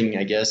 something,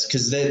 I guess,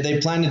 because they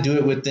plan to do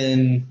it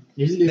within.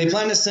 They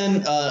plan to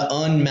send an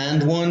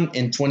unmanned one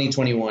in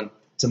 2021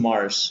 to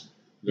Mars,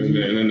 And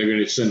then they're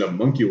gonna send a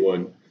monkey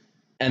one.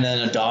 and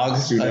then a dog,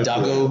 Soon a after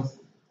doggo.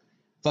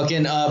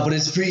 Fucking, but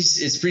it's pretty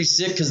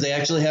sick because they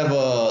actually have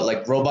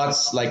like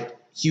robots, like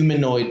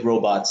humanoid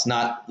robots,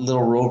 not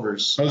little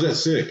rovers. How's that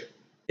sick?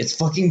 It's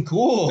fucking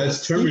cool.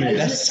 That's Terminator.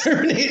 That's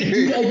Terminator.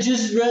 Dude, I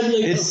just read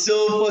like It's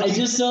so I fucking.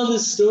 just saw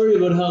this story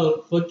about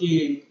how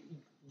fucking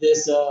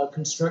this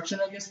construction,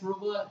 I guess,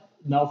 robot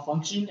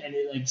malfunctioned and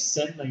it like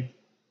sent like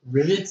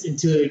rivets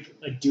into like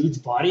a dude's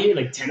body,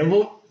 like 10 of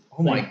them.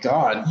 Oh my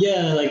god.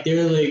 Yeah, like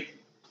they're like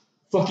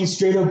fucking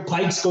straight up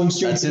pikes going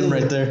straight. That's to him the-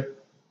 right there.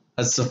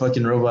 That's the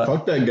fucking robot.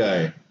 Fuck that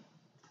guy.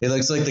 It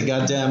looks like the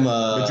goddamn.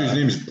 I bet his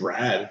name is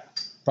Brad.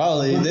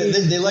 Probably.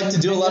 They like to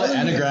do a lot of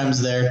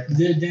anagrams there.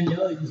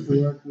 Daniela used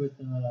to work with.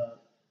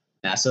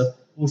 NASA.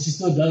 Well, she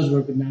still does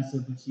work with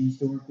NASA, but she used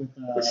to work with.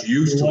 But she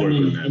used the to one work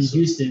in, with in NASA.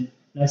 Houston.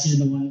 Now she's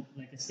in the one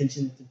like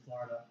extension that's in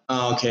Florida.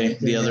 Oh, okay.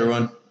 The other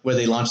one where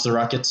they launch the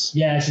rockets.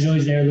 Yeah, she's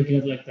always there looking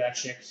at like that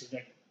shit. She's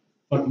like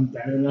fucking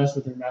better than us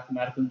with her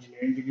mathematical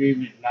engineering degree,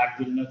 but not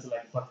good enough to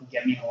like fucking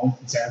get me home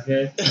from Santa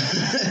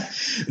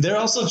Fe. They're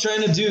also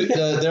trying to do.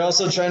 They're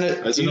also trying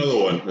to. That's another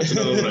one. That's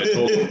another one I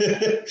told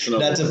him.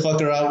 Not to fuck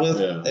around with.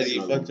 Yeah, That he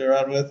another fucked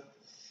around with.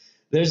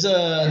 There's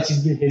a. She's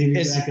been hitting me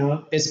It's- back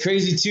up. It's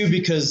crazy too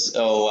because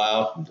oh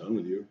wow. I'm done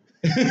with you.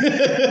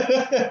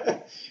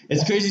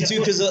 It's crazy too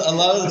because a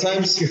lot of the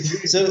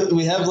times, so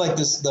we have like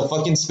the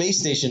fucking space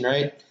station,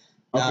 right?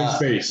 Up in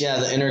space. Yeah,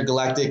 the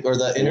intergalactic or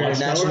the Watchtower?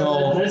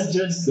 international. That's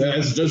just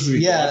That's just the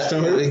Yeah,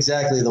 Watchtower?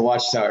 exactly, the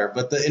Watchtower.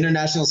 But the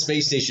International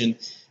Space Station,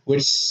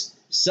 which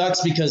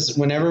sucks because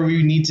whenever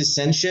we need to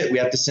send shit, we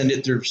have to send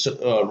it through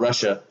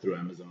Russia. Through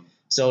Amazon.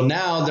 So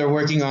now they're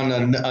working on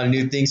a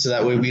new thing so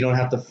that way we don't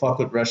have to fuck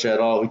with Russia at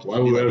all. We can Why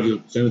be would we like-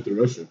 have to send it to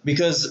Russia?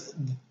 because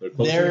They're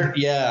closer?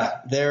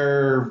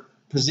 their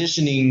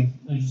positioning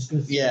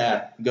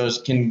goes.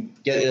 can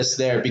get us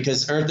there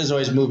because Earth is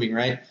always moving,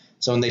 right?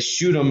 So when they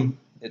shoot them,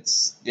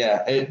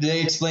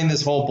 they explain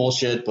this whole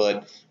bullshit,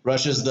 but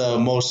Russia's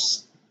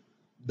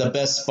the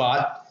best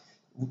spot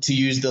to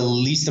use the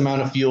least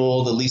amount of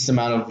fuel, the least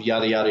amount of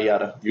yada yada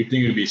yada. You'd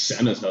think it'd be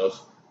Santa's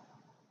house.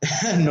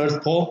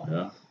 North Pole.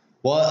 Yeah.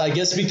 Well, I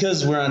guess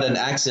because we're on an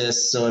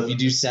axis, so if you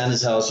do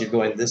Santa's house, you're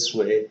going this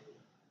way.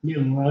 Yeah,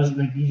 well, I was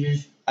like, you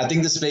just I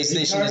think the space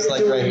station is target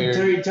like to right where-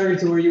 here. Target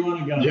to where you want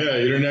to go. Yeah,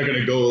 you're not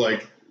gonna go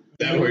like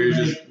that way. You're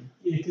just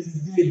because it's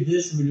doing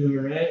this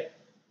maneuver, right?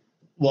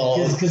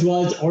 Well, Because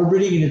while it's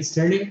orbiting and it's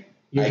turning,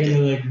 you're I gonna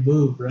like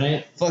move,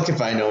 right? fuck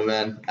if I know,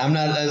 man. I'm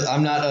not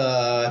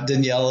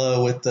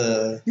Daniela with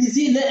the. You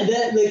see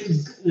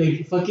that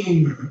like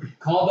fucking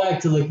callback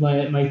to like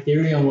my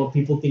theory on what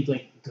people think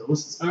like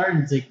ghosts are.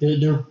 And it's like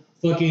they're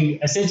fucking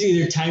essentially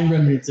they're time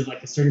remnants of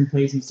like a certain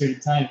place and a certain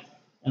time,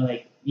 and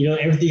like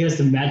everything has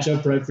to match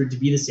up right for it to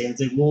be the same. It's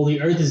like, well,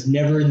 the Earth is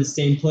never in the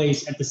same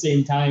place at the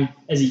same time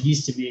as it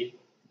used to be.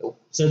 Nope.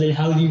 So then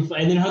how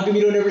come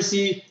you don't ever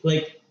see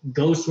like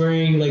ghosts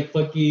wearing like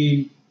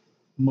fucking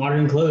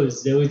modern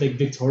clothes? They're always like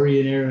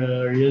Victorian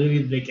era, or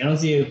like I don't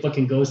see a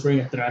fucking ghost wearing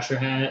a Thrasher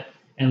hat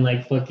and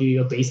like fucking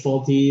a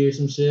baseball tee or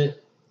some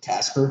shit.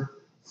 Casper.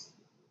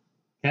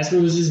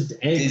 Casper was just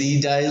dead. Did he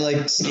die like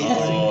oh,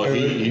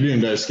 skating? he didn't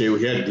die skate.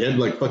 He had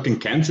like fucking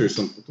cancer or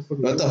something.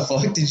 What the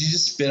fuck? Did you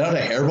just spit out a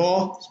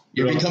hairball?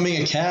 You're Yeah.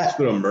 becoming a cat.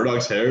 Put on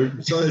Murdoch's hair.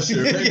 You saw that shit,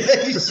 right?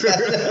 Yeah, you spat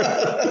it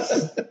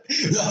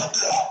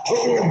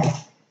out.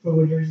 For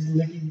when you're just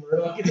licking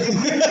Murdoch.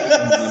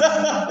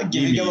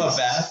 Giving him a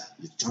bath.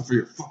 You jump for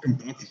your fucking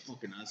back, you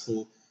fucking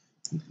asshole.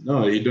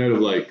 No, he died of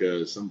like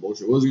some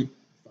bullshit. What was he?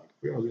 Fuck, I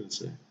forgot what I was gonna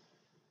say.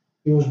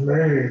 He was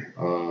murdered.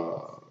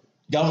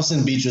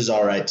 Galveston Beach was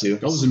alright too.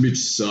 Galveston Beach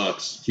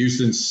sucks.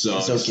 Houston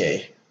sucks. It's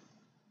okay.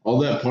 All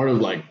that part of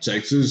like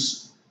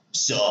Texas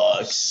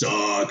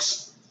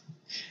Sucks.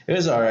 It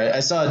was alright. I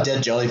saw a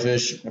dead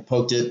jellyfish. I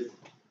poked it.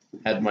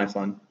 Had my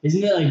fun.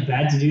 Isn't it like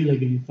bad to do like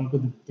if you fuck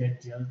with a dead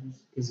jellyfish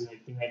because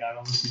like they might not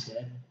always be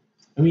dead?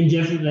 I mean,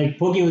 definitely like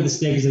poking with a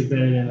stick is like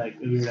better than like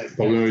if you're like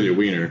poking with your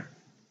wiener.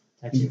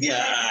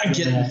 Yeah,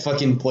 getting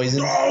fucking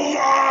poisoned. Oh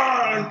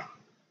fuck!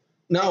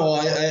 No,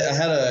 I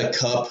had a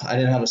cup. I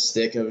didn't have a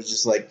stick. I was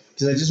just like,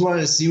 because I just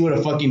wanted to see what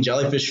a fucking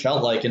jellyfish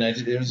felt like, and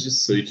it was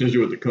just. So you touched it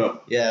with the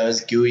cup. Yeah, it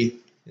was gooey.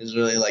 It was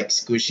really like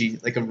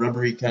squishy, like a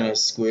rubbery kind of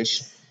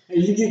squish.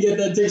 And you can get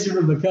that texture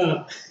from the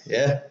cup.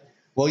 Yeah.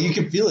 Well, you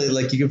can feel it.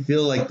 Like you can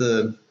feel like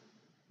the,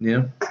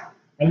 yeah.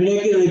 I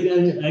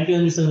mean, I can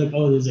understand like,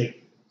 oh, there's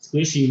like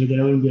squishy, but then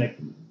I wouldn't be like.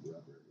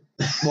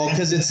 Well,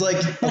 because it's like,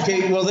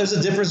 okay, well, there's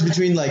a difference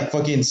between like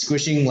fucking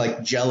squishing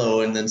like Jello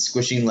and then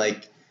squishing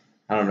like,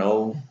 I don't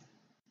know,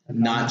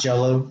 not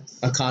Jello,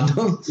 a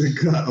condom, A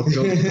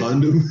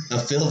condom. a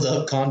filled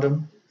up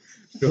condom.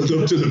 Filled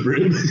up to the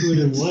brim.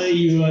 What are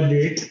you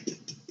under?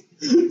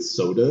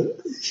 Soda.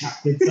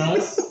 Chocolate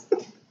sauce.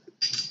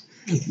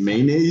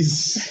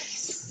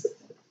 Mayonnaise.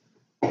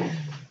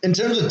 In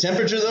terms of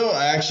temperature, though,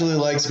 I actually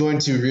liked going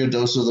to Rio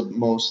Doce the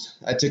most.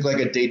 I took like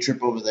a day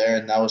trip over there,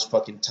 and that was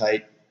fucking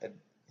tight. I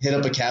hit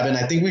up a cabin.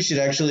 I think we should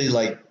actually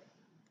like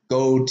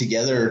go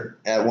together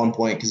at one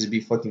point because it'd be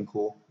fucking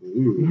cool.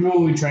 Ooh. Remember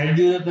when we tried to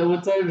do that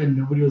one time and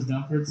nobody was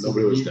down for it? So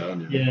Nobody was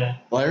down. Yeah.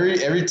 Well,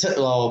 every time,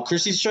 well,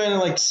 Chrissy's trying to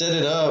like set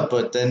it up,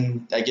 but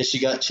then I guess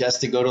she has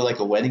to go to like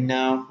a wedding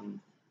now and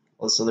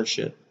all this other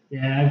shit.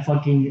 Yeah, I'm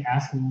fucking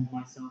asking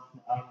myself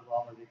out of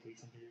all my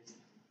vacation days.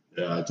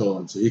 Yeah, I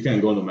told him so. You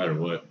can't go no matter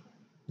what.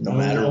 No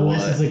matter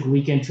Unless what, it's like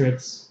weekend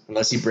trips.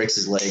 unless he breaks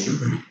his leg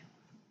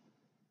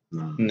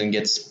No. and then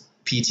gets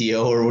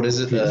PTO or what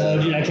is it? Dude,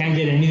 I can't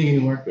get anything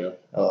anymore. Yeah.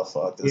 Oh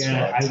fuck, that's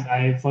Yeah, fucked.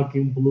 I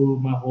fucking blew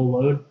my whole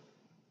load.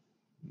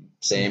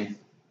 Same.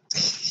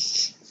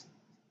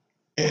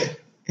 Yeah,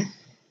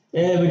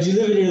 but you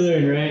live and you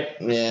learn, right?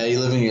 Yeah, you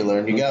live and you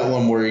learn. You got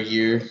one more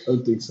year. I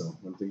don't think so.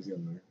 I don't think he's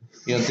gonna learn.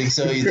 You don't think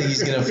so? You think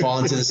he's gonna fall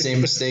into the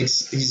same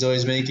mistakes he's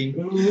always making?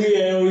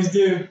 I always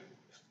do.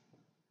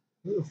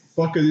 What the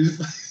fuck are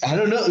these? I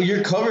don't know.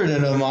 You're covered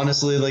in them,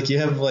 honestly. Like you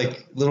have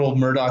like little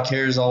Murdoch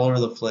hairs all over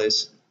the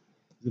place.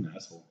 He's an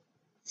asshole.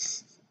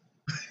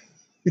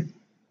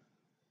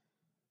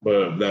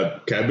 But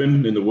that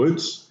cabin in the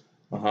woods,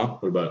 what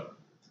about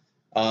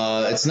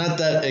it? It's not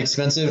that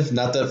expensive.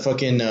 Not that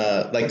fucking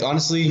like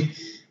honestly,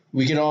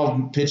 we could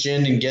all pitch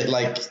in and get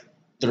like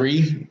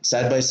 3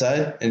 side by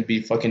side and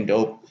be fucking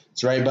dope.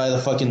 It's right by the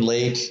fucking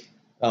lake.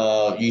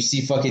 You see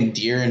fucking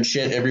deer and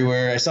shit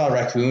everywhere. I saw a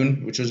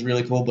raccoon, which was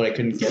really cool, but I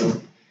couldn't get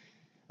him.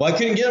 Well, I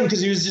couldn't get him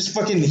because he was just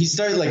fucking. He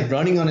started like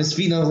running on his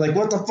feet, and I was like,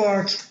 "What the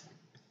fuck?"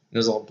 It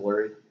was all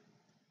blurry.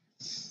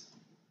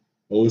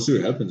 Well, we'll see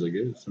what happens, I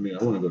guess. I mean,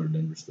 I want to go to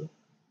Denver still.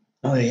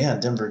 Oh yeah,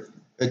 Denver.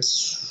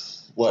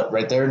 It's what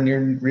right there near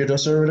Rio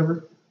Doce or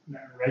whatever.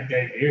 Not right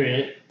there near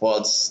it. Well,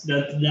 it's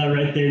Not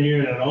right there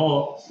near it at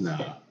all.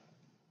 Nah.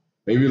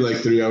 Maybe like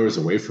 3 hours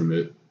away from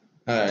it.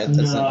 all right. That's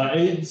No, not,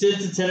 it's a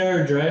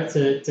 10-hour drive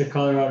to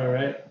Colorado,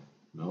 right?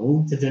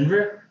 No. To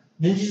Denver?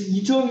 Then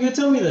you told me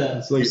that.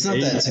 It's like it's not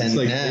that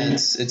 10.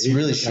 It's eight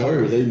really short.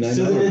 hours, 8, 9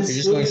 So then hours. it's You're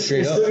just still, going straight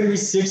it's up. still gonna be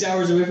 6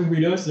 hours away from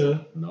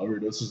Reynosa. No,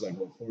 Redos is like,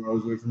 what, 4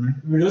 hours away from me?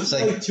 Reynosa It's is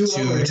like like 2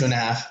 two hours.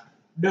 2.5.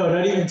 No,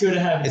 not even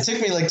 2.5. It took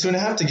me like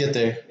 2.5 to get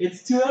there.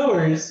 It's 2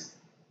 hours.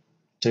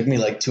 Took me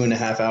like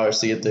 2.5 hours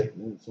to get there.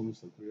 No, it's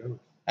almost like 3 hours.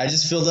 I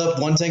just filled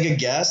up 1 tank of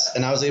gas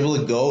and I was able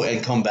to go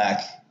and come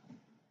back.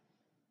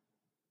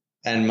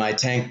 And my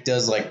tank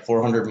does like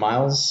 400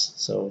 miles,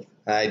 so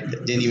I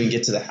didn't even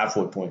get to the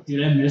halfway point.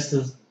 Dude, I miss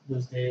those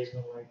days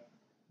when like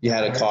You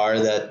had a car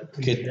that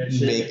could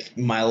make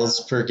miles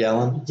per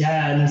gallon.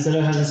 yeah, and instead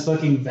of having this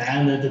fucking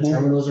van that the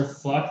terminals are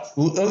fucked.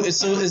 Oh,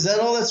 so is that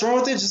all that's wrong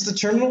with it? Just the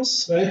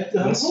terminals? Right?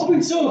 I'm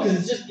hoping so because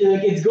it's just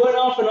like it's going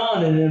off and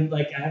on, and then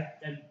like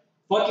I'm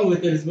fucking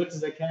with it as much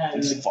as I can. I'm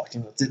And, just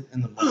fucking with it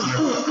in the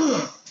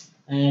motor.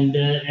 and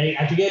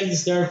I could get it to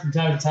start from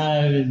time to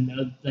time,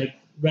 and like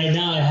right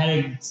now I had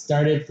it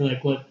started for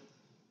like what.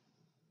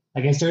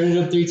 Like I started it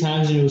up 3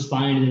 times and it was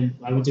fine, and then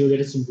I went to go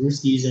get some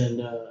brewskis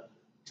and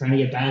trying to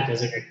get back. I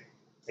was like,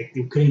 I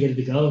couldn't get it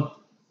to go.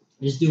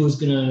 This dude was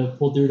gonna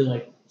pull through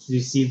to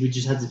see if we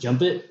just had to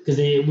jump it because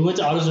we went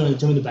to AutoZone and they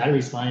told me the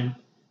battery's fine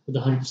with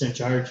 100%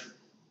 charge.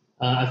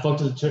 I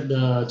fucked with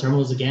the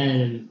terminals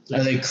again, and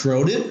like, Are they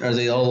corroded? Are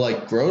they all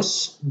like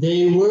gross?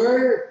 they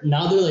were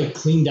now they're like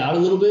cleaned out a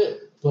little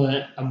bit,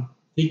 but I'm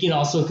thinking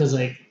also because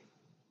like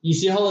you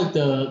see how like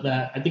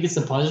that I think it's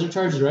the positive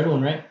charge, the red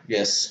one, right?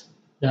 Yes.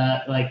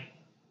 That like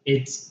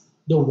it's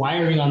the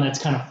wiring on that's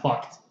kind of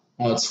fucked.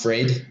 Oh, it's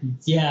frayed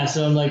Yeah,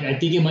 so I'm like, I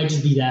think it might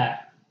just be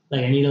that.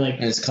 Like, I need to like,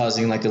 and it's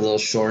causing like a little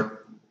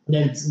short.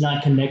 then it's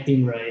not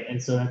connecting right,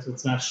 and so that's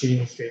what's not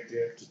shooting straight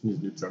through. Just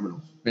needs new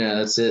terminals. Yeah,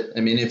 that's it. I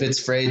mean, if it's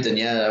frayed, then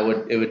yeah,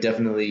 it would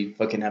definitely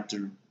fucking have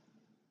to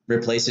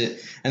replace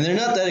it. And they're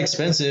not that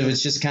expensive.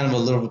 It's just kind of a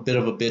little bit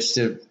of a bitch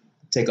to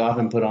take off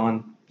and put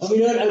on. I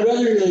mean, I'd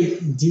rather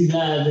like do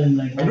that than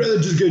like. I'd rather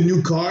just get a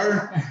new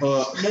car. No,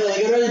 like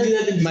I'd rather do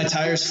that than My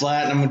tire's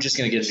flat, and I'm just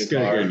gonna get a new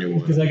car. Get a new one.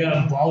 because I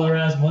got baller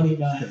ass money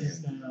now.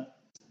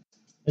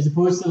 As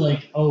opposed to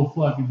like, oh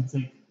fuck, if it's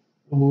like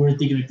we're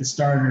thinking like the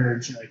starter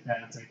and shit like that.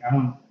 It's like I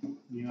don't,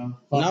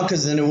 fuck. No,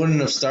 because then it wouldn't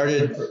have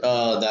started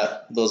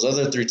those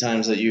other 3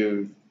 times that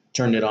you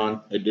turned it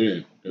on. I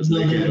didn't. It was,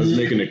 No,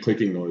 making a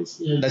clicking noise.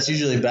 Yeah, That's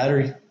usually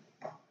battery.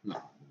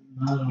 not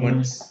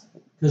always.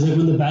 Because like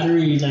when the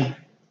battery like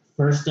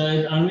first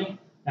died on me,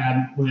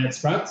 when I had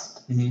Sprouts,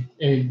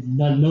 Mhm.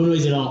 no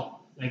noise at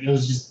all. Like it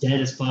was just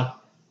dead as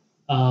fuck.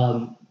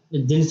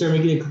 It didn't start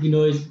making a clicking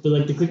noise, but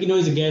like the clicking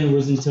noise again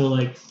was until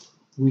like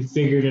we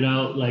figured it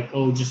out. Like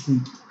just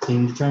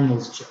cleaning the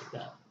terminals and shit like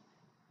that,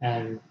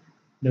 and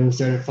then we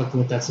started fucking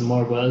with that some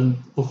more. But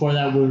before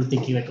that, we were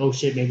thinking like, oh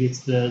shit, maybe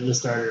it's the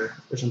starter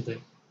or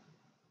something.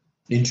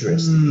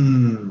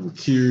 Interesting.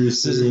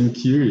 Curious.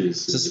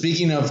 So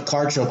speaking of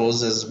car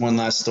troubles, as one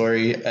last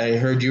story, I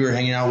heard you were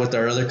hanging out with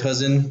our other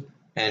cousin,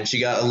 and she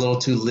got a little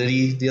too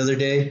litty the other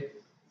day.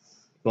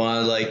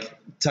 Want to like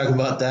talk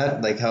about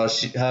that? Like how'd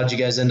you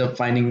guys end up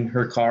finding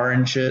her car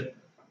and shit?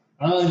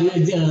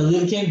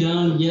 Lynn came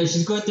down. Yeah,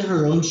 she's going through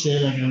her own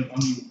shit. Like I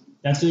mean,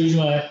 that's the reason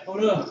why. Oh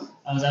no,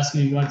 I was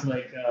asking if you want to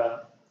like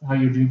how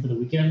you're doing for the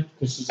weekend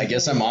because she's. I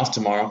guess I'm off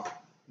tomorrow.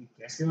 You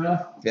guys you're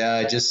off? Yeah,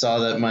 I just saw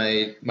that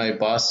my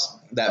boss,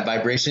 that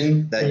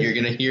vibration that you're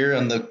gonna hear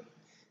on the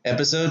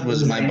episode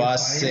was my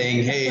boss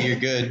saying, "Hey, you're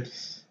good."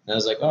 And I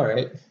was like, "All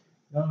right."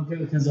 Oh, okay,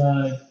 because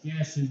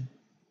she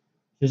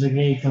was like,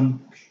 "Hey,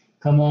 come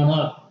on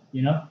up,"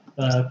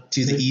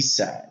 To the east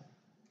side.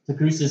 to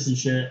Cruces and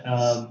shit,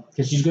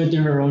 because she's going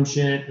through her own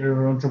shit,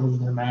 her own troubles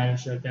with her man and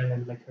shit like that,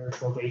 and like her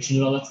probation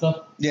and all that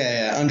stuff.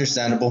 Yeah,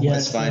 understandable. Yeah,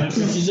 That's fine.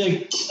 So she's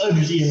like,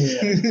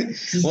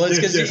 yeah. Well, it's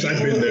because Yes, I've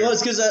been there.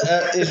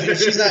 if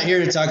she's not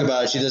here to talk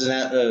about it, she doesn't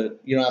have to.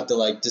 You don't have to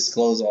like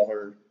disclose all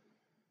her.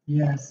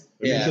 Yes.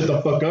 Yeah. Shut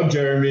the fuck up,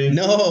 Jeremy.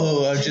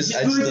 No, I She's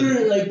just going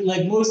through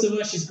like most of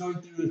us. She's going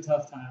through a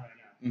tough time right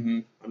now,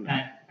 mm-hmm.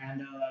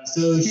 and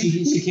so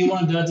she came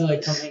on down to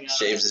like come hang out.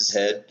 Shaves his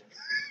head.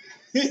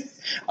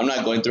 I'm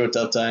not going through a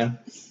tough time.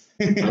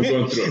 I'm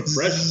going through a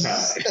fresh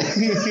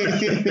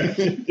time.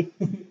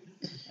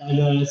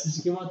 And so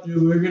she came on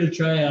through. We were gonna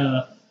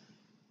try.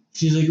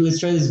 She's like, let's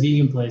try this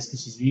vegan place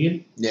because she's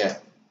vegan. Yeah.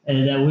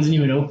 And that wasn't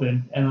even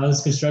open, and all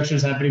this construction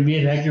was happening. Me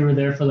and Hector were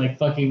there for like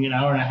fucking an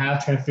hour and a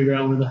half trying to figure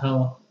out where the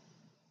hell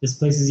this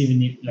place is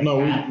even like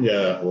at.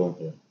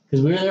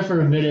 Because we were there for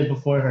a minute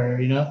before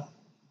her,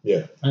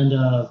 Yeah.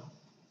 And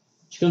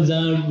she comes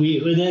down.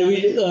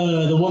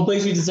 The one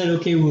place we decided,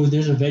 okay, well,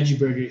 there's a veggie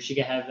burger. She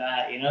could have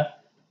that,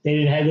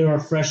 They were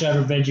fresh out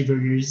of veggie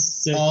burgers.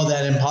 So Oh,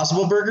 that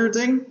Impossible Burger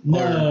thing?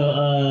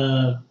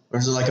 no, Or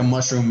is it like a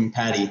mushroom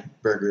patty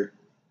burger?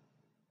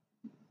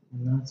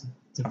 no, it's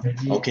a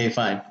veggie. Okay,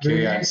 fine.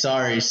 Carry on.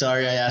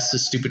 Sorry, I asked a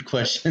stupid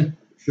question.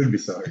 Should be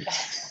sorry.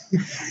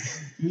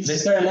 You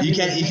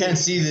can't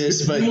see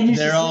this, but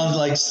they're all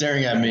like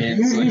staring at me.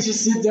 It's We like,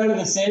 just sit down in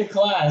the same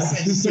class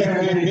and just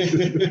start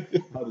learning.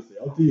 Honestly,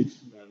 I'll teach.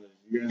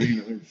 You guys ain't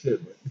gonna learn shit,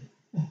 but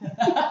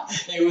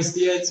Hey, what's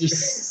the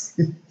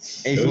answer?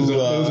 hey, There was who,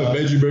 a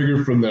veggie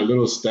burger from that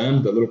little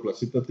stand, that little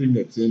placita thing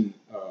that's in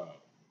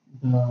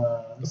San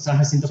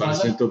Jacinto San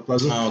Plaza? Jacinto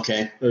Plaza. oh,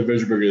 okay. There's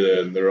a veggie burger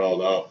there, and they're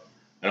all out.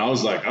 And I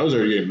was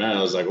already getting mad.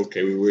 I was like,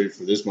 okay, we waited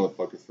for this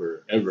motherfucker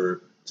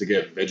forever to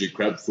get veggie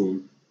crab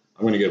food.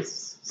 I'm gonna get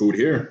food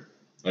here.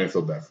 I didn't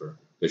feel bad for her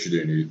that she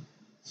didn't eat.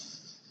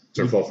 It's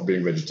her fault for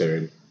being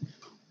vegetarian.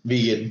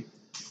 Vegan.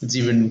 It's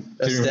even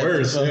a It's even step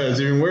worse. above. Yeah, it's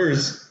even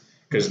worse.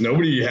 Because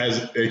nobody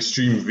has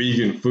extreme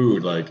vegan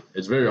food. Like,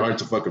 it's very hard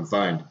to fucking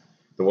find.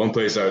 The one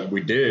place that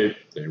we did,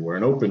 they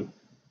weren't open.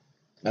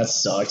 That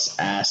sucks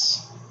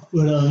ass.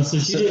 But so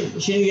she didn't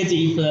get to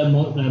eat for that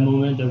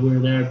moment that we were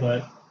there.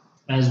 But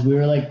as we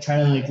were like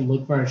trying to like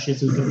look for our shit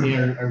so we could pay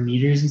our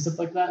meters and stuff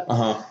like that,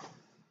 Uh-huh.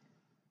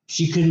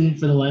 she couldn't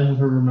for the life of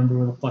her remember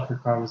where the fuck her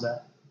car was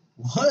at.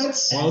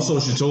 What? Also,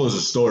 she told us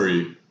a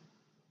story.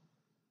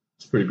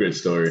 It's a pretty great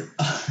story.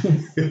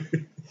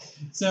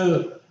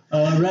 So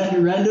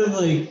random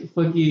like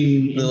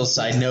fucking Little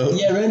side note.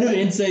 yeah, random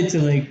insight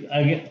to like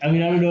I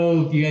mean I don't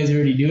know if you guys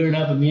already do it or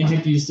not, but me and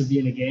Hector used to be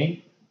in a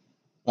gang.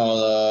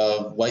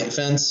 White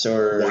Fence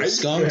or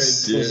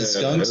Skunks? Yeah, Was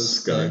it that was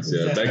Skunks? Skunks,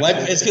 yeah.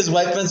 That- It's because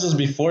White Fence was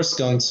before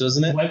Skunks,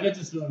 wasn't it? White Bitch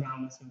was still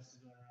around. West Coast was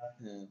still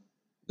around. Yeah.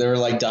 They were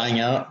like dying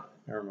out.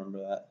 I remember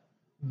that.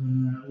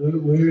 We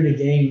were in a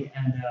gang,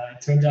 and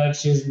it turned out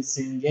she was in the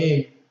same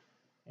gang,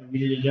 and we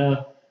didn't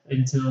know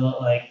until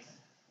like,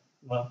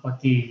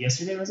 fucking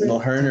yesterday was it? Well,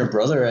 her and her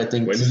brother, I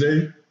think.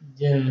 Wednesday?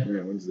 Yeah.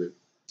 Yeah, Wednesday.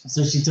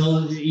 So she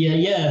told, her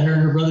and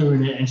her brother were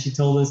in it, and she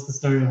told us the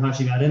story of how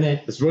she got in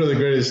it. It's one of the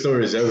greatest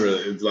stories ever.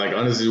 It's like,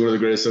 honestly, one of the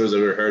greatest stories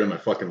I've ever heard in my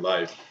fucking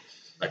life.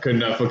 I could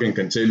not fucking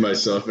contain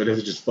myself, and it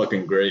was just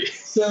fucking great.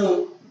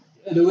 So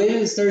the way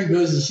the story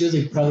goes is she was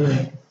like probably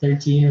like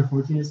 13 or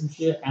 14 or some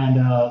shit, and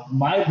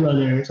my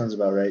brother Sounds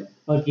about right.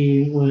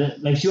 fucking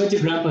like she went to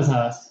grandpa's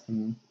house,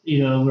 Mhm.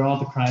 you know, where all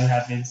the crime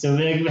happened. So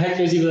like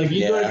Hector's even like,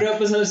 you go to Yeah.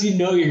 grandpa's house, you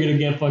know you're gonna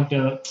get fucked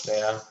up.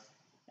 Yeah.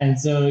 And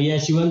so yeah,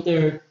 she went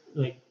there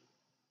like,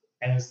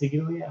 and I was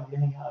thinking, oh yeah, I'm gonna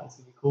hang out, it's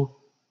gonna be cool.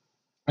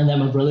 And then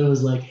my brother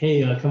was like,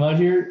 hey, come out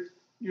here,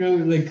 you know,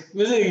 like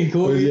wasn't it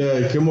cool? Oh,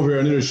 yeah, come over here.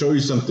 I need to show you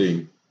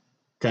something,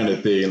 kind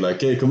of thing.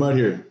 Like, hey, come out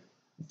here.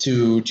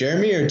 To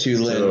Jeremy or to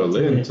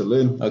Lynn? To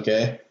Lynn.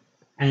 Okay.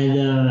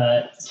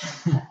 And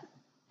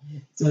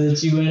so then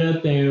she went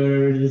up there,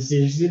 or whatever.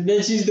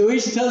 Then she's the way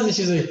she tells it,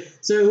 she's like,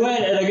 so I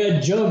went and I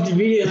got jumped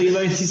immediately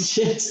by these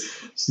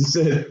chicks. She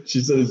said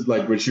it's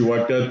like when she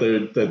walked out there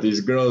that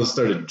these girls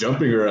started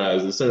jumping her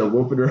ass. They started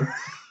whooping her.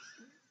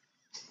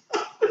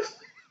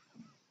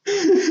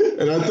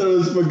 And I thought it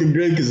was fucking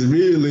great because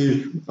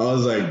immediately I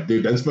was like,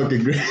 dude, that's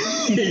fucking great.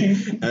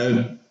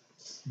 And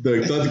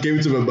the thought that came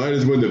into my mind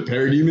is when the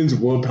parademons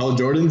whoop Hal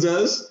Jordan's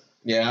ass.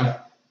 Yeah.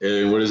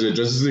 And what is it,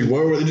 Justice League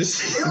War, where they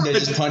just They're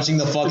just punching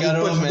the fuck out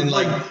of him and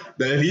like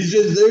that he's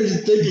just there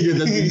just thinking it.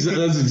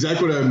 That's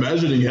exactly what I'm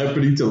imagining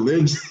happening to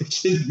Lynn.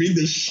 Just beat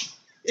the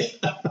shit.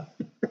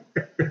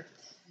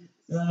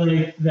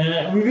 Like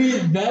that,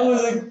 that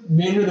was like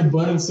made her the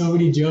butt of so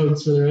many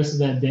jokes for the rest of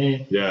that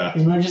day. Yeah.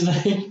 And we're just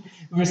like,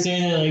 we're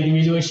saying that like the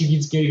reason why she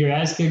keeps getting her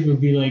ass kicked would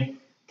be like,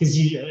 because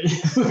she,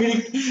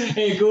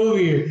 hey, go over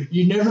here.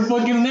 You never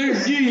fucking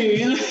learn, do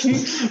you?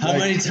 how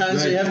many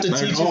times do you have to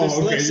teach you this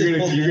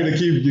lesson? You're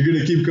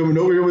gonna keep coming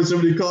over here when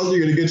somebody calls you.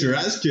 You're gonna get your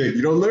ass kicked.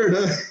 You don't learn,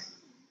 huh?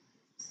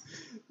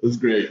 It was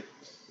great. It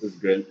was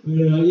great.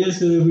 Yeah.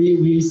 So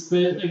we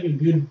spent like a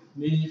good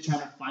minute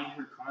trying to find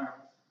her car,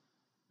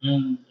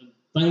 and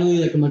finally,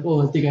 like I'm like,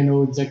 oh, I think I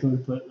know exactly where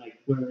to put like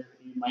where it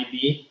might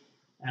be.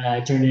 And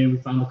I turned in. We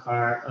found the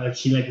car.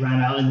 She like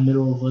ran out in the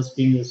middle of us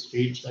being in the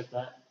street and shit like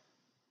that.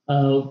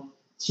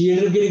 She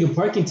ended up getting a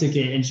parking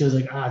ticket, and she was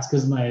like, it's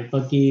because my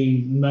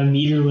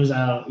meter was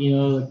out, you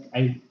know,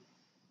 like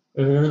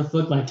whatever the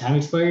fuck, my time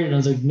expired. And I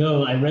was like,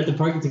 no, I read the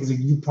parking ticket. Like,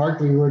 you parked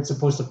where you weren't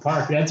supposed to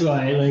park. That's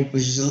why, like,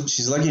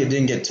 She's lucky it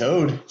didn't get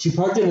towed. she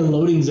parked in a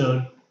loading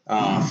zone.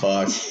 Oh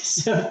fuck.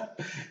 So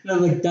and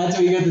I'm like, that's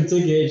why you got the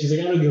ticket. And she's like,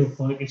 I don't give a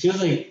fuck. And she was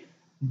like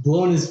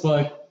blown as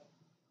fuck.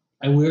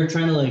 And we were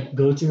trying to like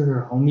go to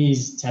her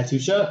homie's tattoo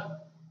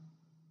shop,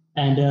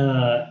 and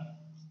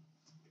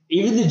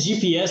even the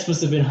GPS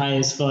must have been high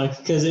as fuck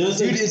because it was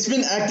Dude, like, it's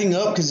been acting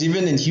up because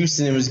even in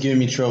Houston it was giving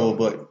me trouble.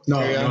 But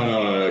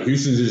No.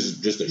 Houston's is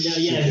just a shit.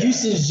 yeah,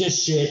 Houston's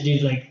just shit,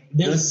 dude. Like,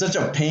 it was such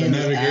a pain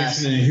The in the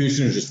ass. navigation in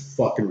Houston is just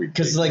fucking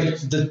ridiculous.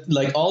 Because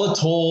like all the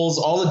tolls,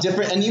 all the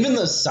different, and even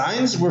the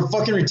signs were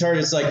fucking retarded.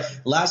 It's like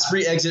last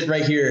free exit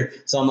right here.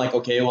 So I'm like,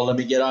 okay, well let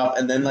me get off.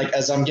 And then like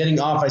as I'm getting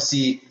off, I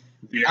see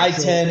The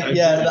actual I-10,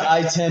 the exit.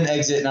 I-10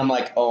 exit, and I'm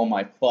like, oh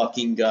my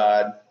fucking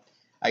god.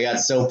 I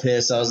got so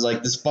pissed. I was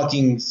like, this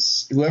fucking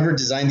whoever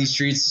designed these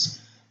streets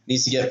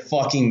needs to get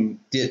fucking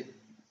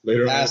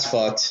Later ass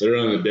fucked. on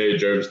in the day,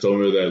 Jarvis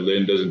told me that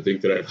Lynn doesn't think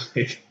that I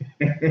like.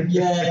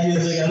 yeah, he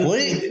was like, I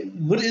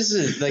don't What is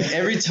it? Like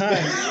every time,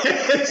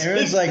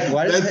 everyone's like,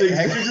 why does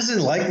Hector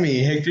doesn't like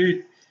me?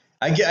 Hector,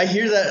 I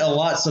hear that a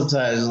lot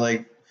sometimes.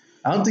 Like,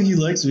 I don't think he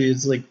likes me.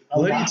 It's like,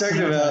 what are you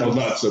talking Well, about?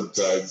 not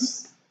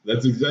sometimes.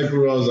 That's exactly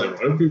what I was like.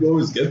 Why do people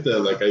always get that?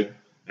 Like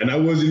I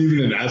wasn't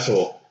even an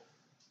asshole.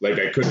 Like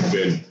I could have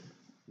been.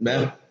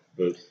 Man,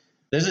 But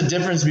there's a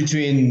difference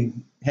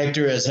between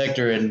Hector as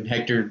Hector and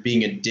Hector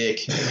being a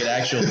dick, like an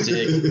actual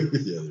dick.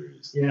 yeah, there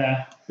is.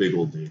 Yeah. Big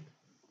old dick.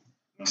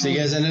 So you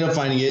guys ended up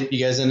finding it. You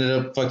guys ended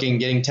up fucking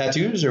getting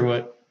tattoos or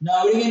what?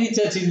 No, we didn't get any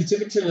tattoos. We took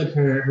her to like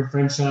her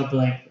friend's shop.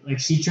 Like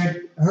she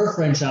tried her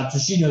friend's shop, so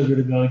she knows where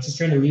to go. And she's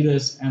trying to lead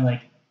us. And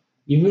like,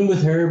 even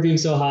with her being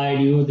so high,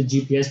 and even with the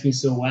GPS being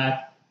so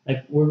whack,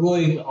 like we're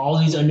going all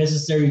these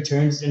unnecessary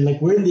turns, and like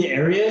we're in the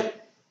area,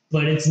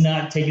 but it's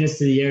not taking us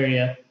to the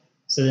area.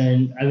 So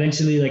then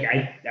eventually, like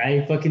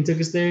I fucking took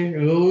us there.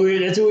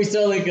 That's what we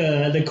saw, like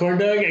the corn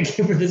dog. I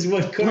came for this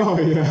one corn. Oh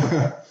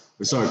yeah.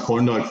 We saw a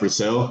corn dog for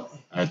sale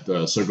at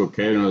Circle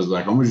K, and I was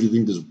like, "How much do you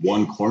think this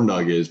one corn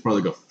dog is?"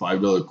 Probably like a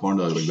 $5 corn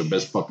dog, like the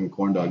best fucking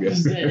corn dog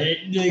ever.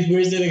 Like,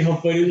 where's it? Like, how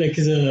funny? Like,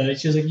 cause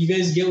she was like, "You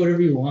guys get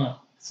whatever you want."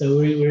 So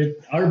we're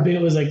our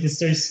bit was like to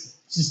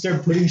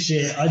start putting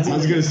shit. I was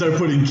gonna start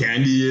putting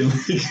candy in,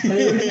 And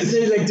then we just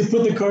say like to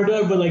put the corn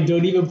dog, but like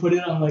don't even put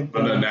it on like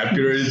on a napkin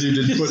or anything.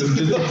 Just put a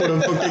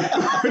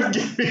fucking corn.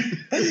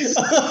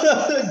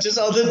 Just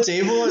on the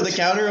table or the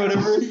counter or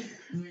whatever.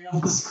 We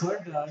have this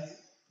corn dog.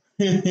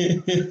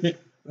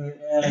 But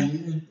yeah,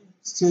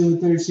 still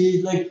with her.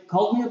 She like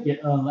called me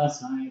up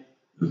last night.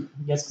 I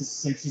guess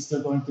because like, she's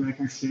still going through like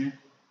her shit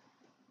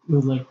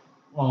with like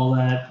all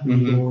that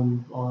legal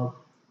and all.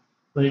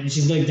 But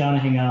she's like down to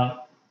hang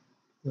out.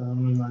 So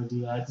I'm gonna want to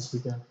do that this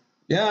weekend.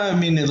 Yeah, I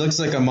mean, it looks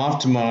like I'm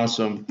off tomorrow,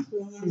 so.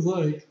 It was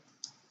like.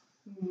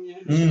 Yeah,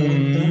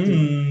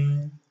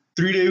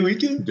 3-day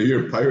weekend? Do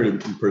your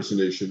pirate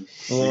impersonation.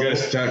 You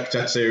guys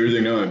say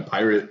everything now in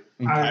pirate.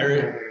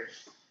 Pirate.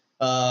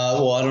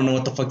 Well, I don't know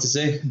what the fuck to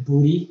say.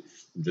 Booty.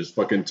 Just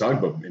fucking talk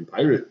about in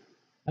pirate.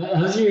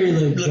 How's your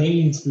like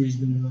banging sprees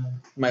been going?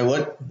 My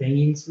what?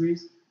 Banging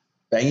sprees?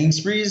 Banging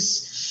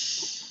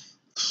sprees?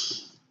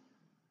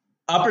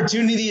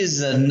 Opportunity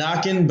is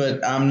knocking,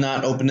 but I'm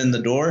not opening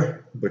the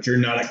door. But you're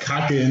not a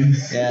cockin.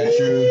 Yeah,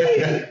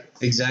 true.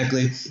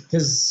 Exactly.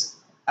 Because,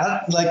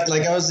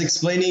 like I was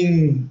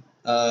explaining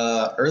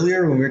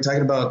earlier when we were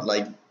talking about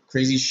like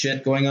crazy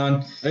shit going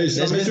on. Hey,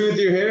 stop messing with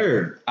your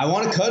hair. I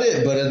want to cut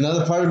it, but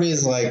another part of me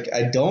is like,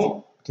 I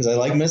don't, because I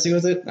like messing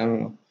with it. I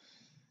don't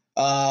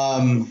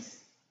know.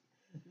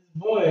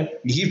 Boy.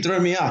 You keep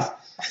throwing me off.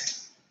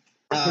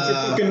 Cut your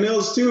fucking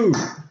nails too.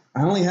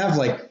 I only have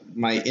like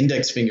my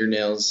index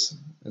fingernails.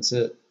 That's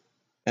it.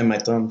 And my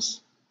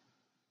thumbs.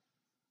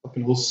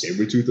 Fucking whole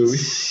saber tooth over.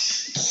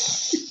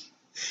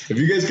 If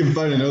you guys can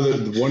find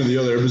one of the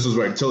other episodes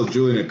where I tell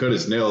Julian to cut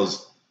his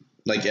nails,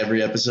 Like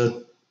every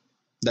episode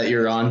that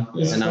you're on.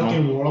 This And I'm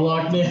fucking on.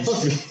 warlock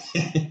nails.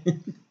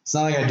 It's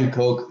not like I do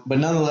coke, but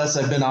nonetheless,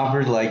 I've been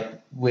offered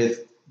like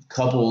with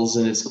couples,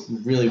 and it's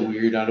really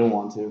weird. I don't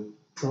want to.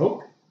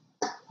 Coke?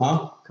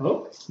 Huh?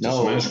 Coke?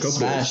 No. Smash couples.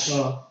 Smash.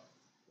 Oh,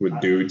 with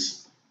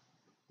dudes.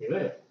 do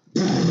it.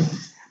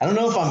 I don't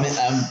know if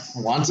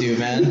I want to,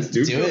 man. Dude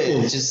Do it.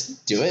 couples.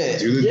 Just do it.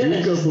 Do the Yeah,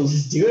 dude couples.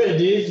 just do it,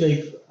 dude.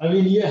 Like, I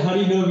mean, yeah. How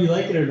do you know if you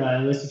like it or not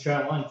unless you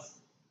try it once?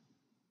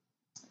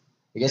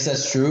 I guess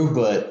that's true,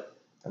 but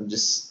I'm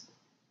just.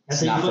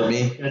 It's not for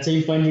me. That's how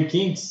you find your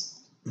kinks.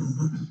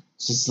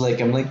 It's just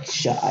like I'm like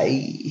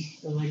shy.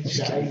 I'm like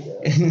shy.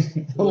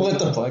 What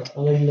the fuck?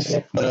 I'm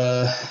like,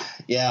 But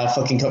yeah, I'll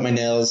fucking cut my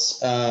nails.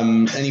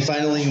 Any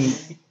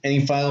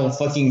final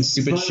fucking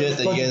stupid shit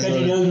that you guys cut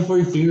your want? nails before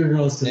your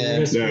fingernails. Yeah.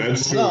 Yeah,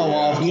 that's true. No,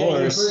 well, of Yeah, your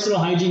course. personal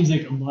hygiene's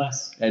like a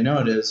must. I know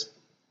it is,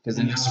 because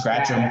then you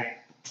scratch them.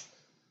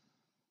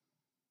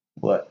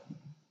 What?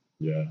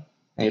 Yeah.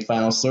 Any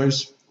final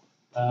stories?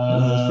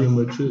 That's pretty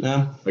much it.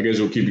 No. I guess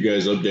we'll keep you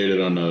guys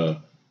updated on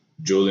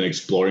Julian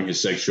exploring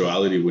his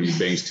sexuality when he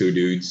bangs two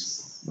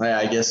dudes. Yeah,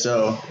 I guess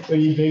so.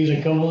 When you bangs a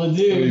couple of When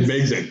he dudes.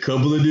 bangs a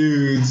couple of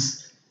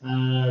dudes.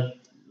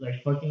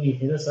 Like fucking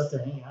hit us up to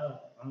hang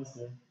out,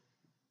 honestly.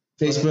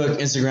 Facebook,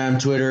 Instagram,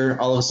 Twitter,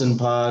 All of a Sudden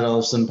Pod, All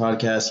of a Sudden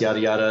Podcast, yada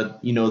yada.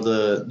 You know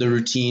the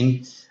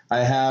routine. I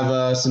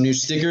have some new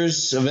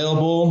stickers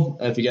available.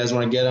 If you guys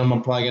want to get them,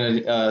 I'm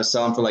probably gonna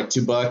sell them for like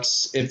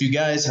 $2. If you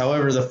guys,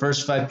 however, the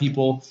first 5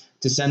 people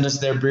to send us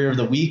their beer of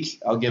the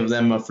week, I'll give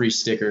them a free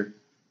sticker.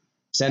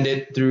 Send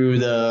it through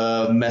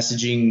the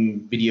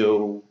messaging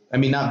video. I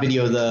mean, not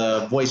video,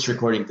 the voice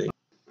recording thing.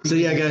 So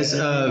yeah, guys,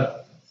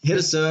 hit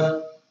us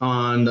up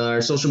on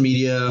our social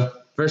media.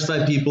 First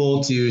 5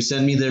 people to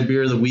send me their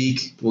beer of the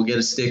week will get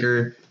a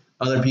sticker.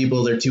 Other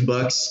people, they're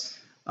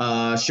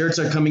 $2. Shirts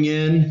are coming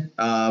in,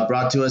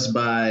 brought to us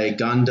by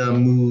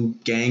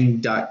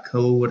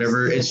gandamugang.co,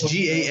 whatever. It's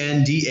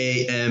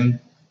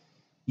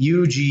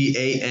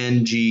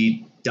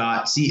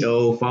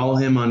GANDAMUGANG.co. Follow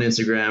him on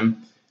Instagram.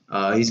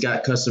 He's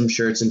got custom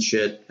shirts and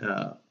shit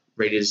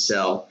ready to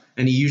sell.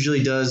 And he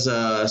usually does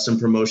some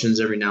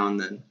promotions every now and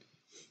then.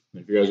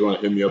 If you guys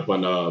want to hit me up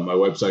on my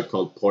website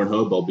called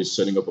Pornhub, I'll be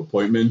setting up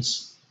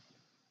appointments,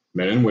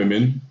 men and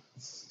women.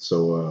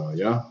 So,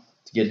 yeah.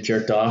 To get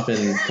jerked off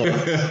and but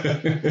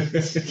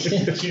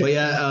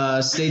yeah,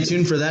 stay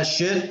tuned for that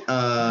shit.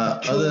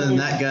 Other than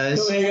that,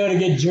 guys. Come hang out and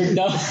get jerked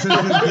off.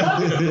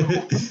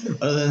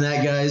 Other than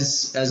that,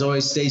 guys, as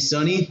always, stay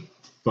sunny.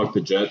 Fuck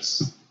the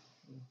Jets.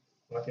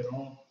 Fuck it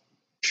all.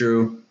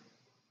 True.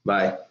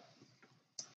 Bye.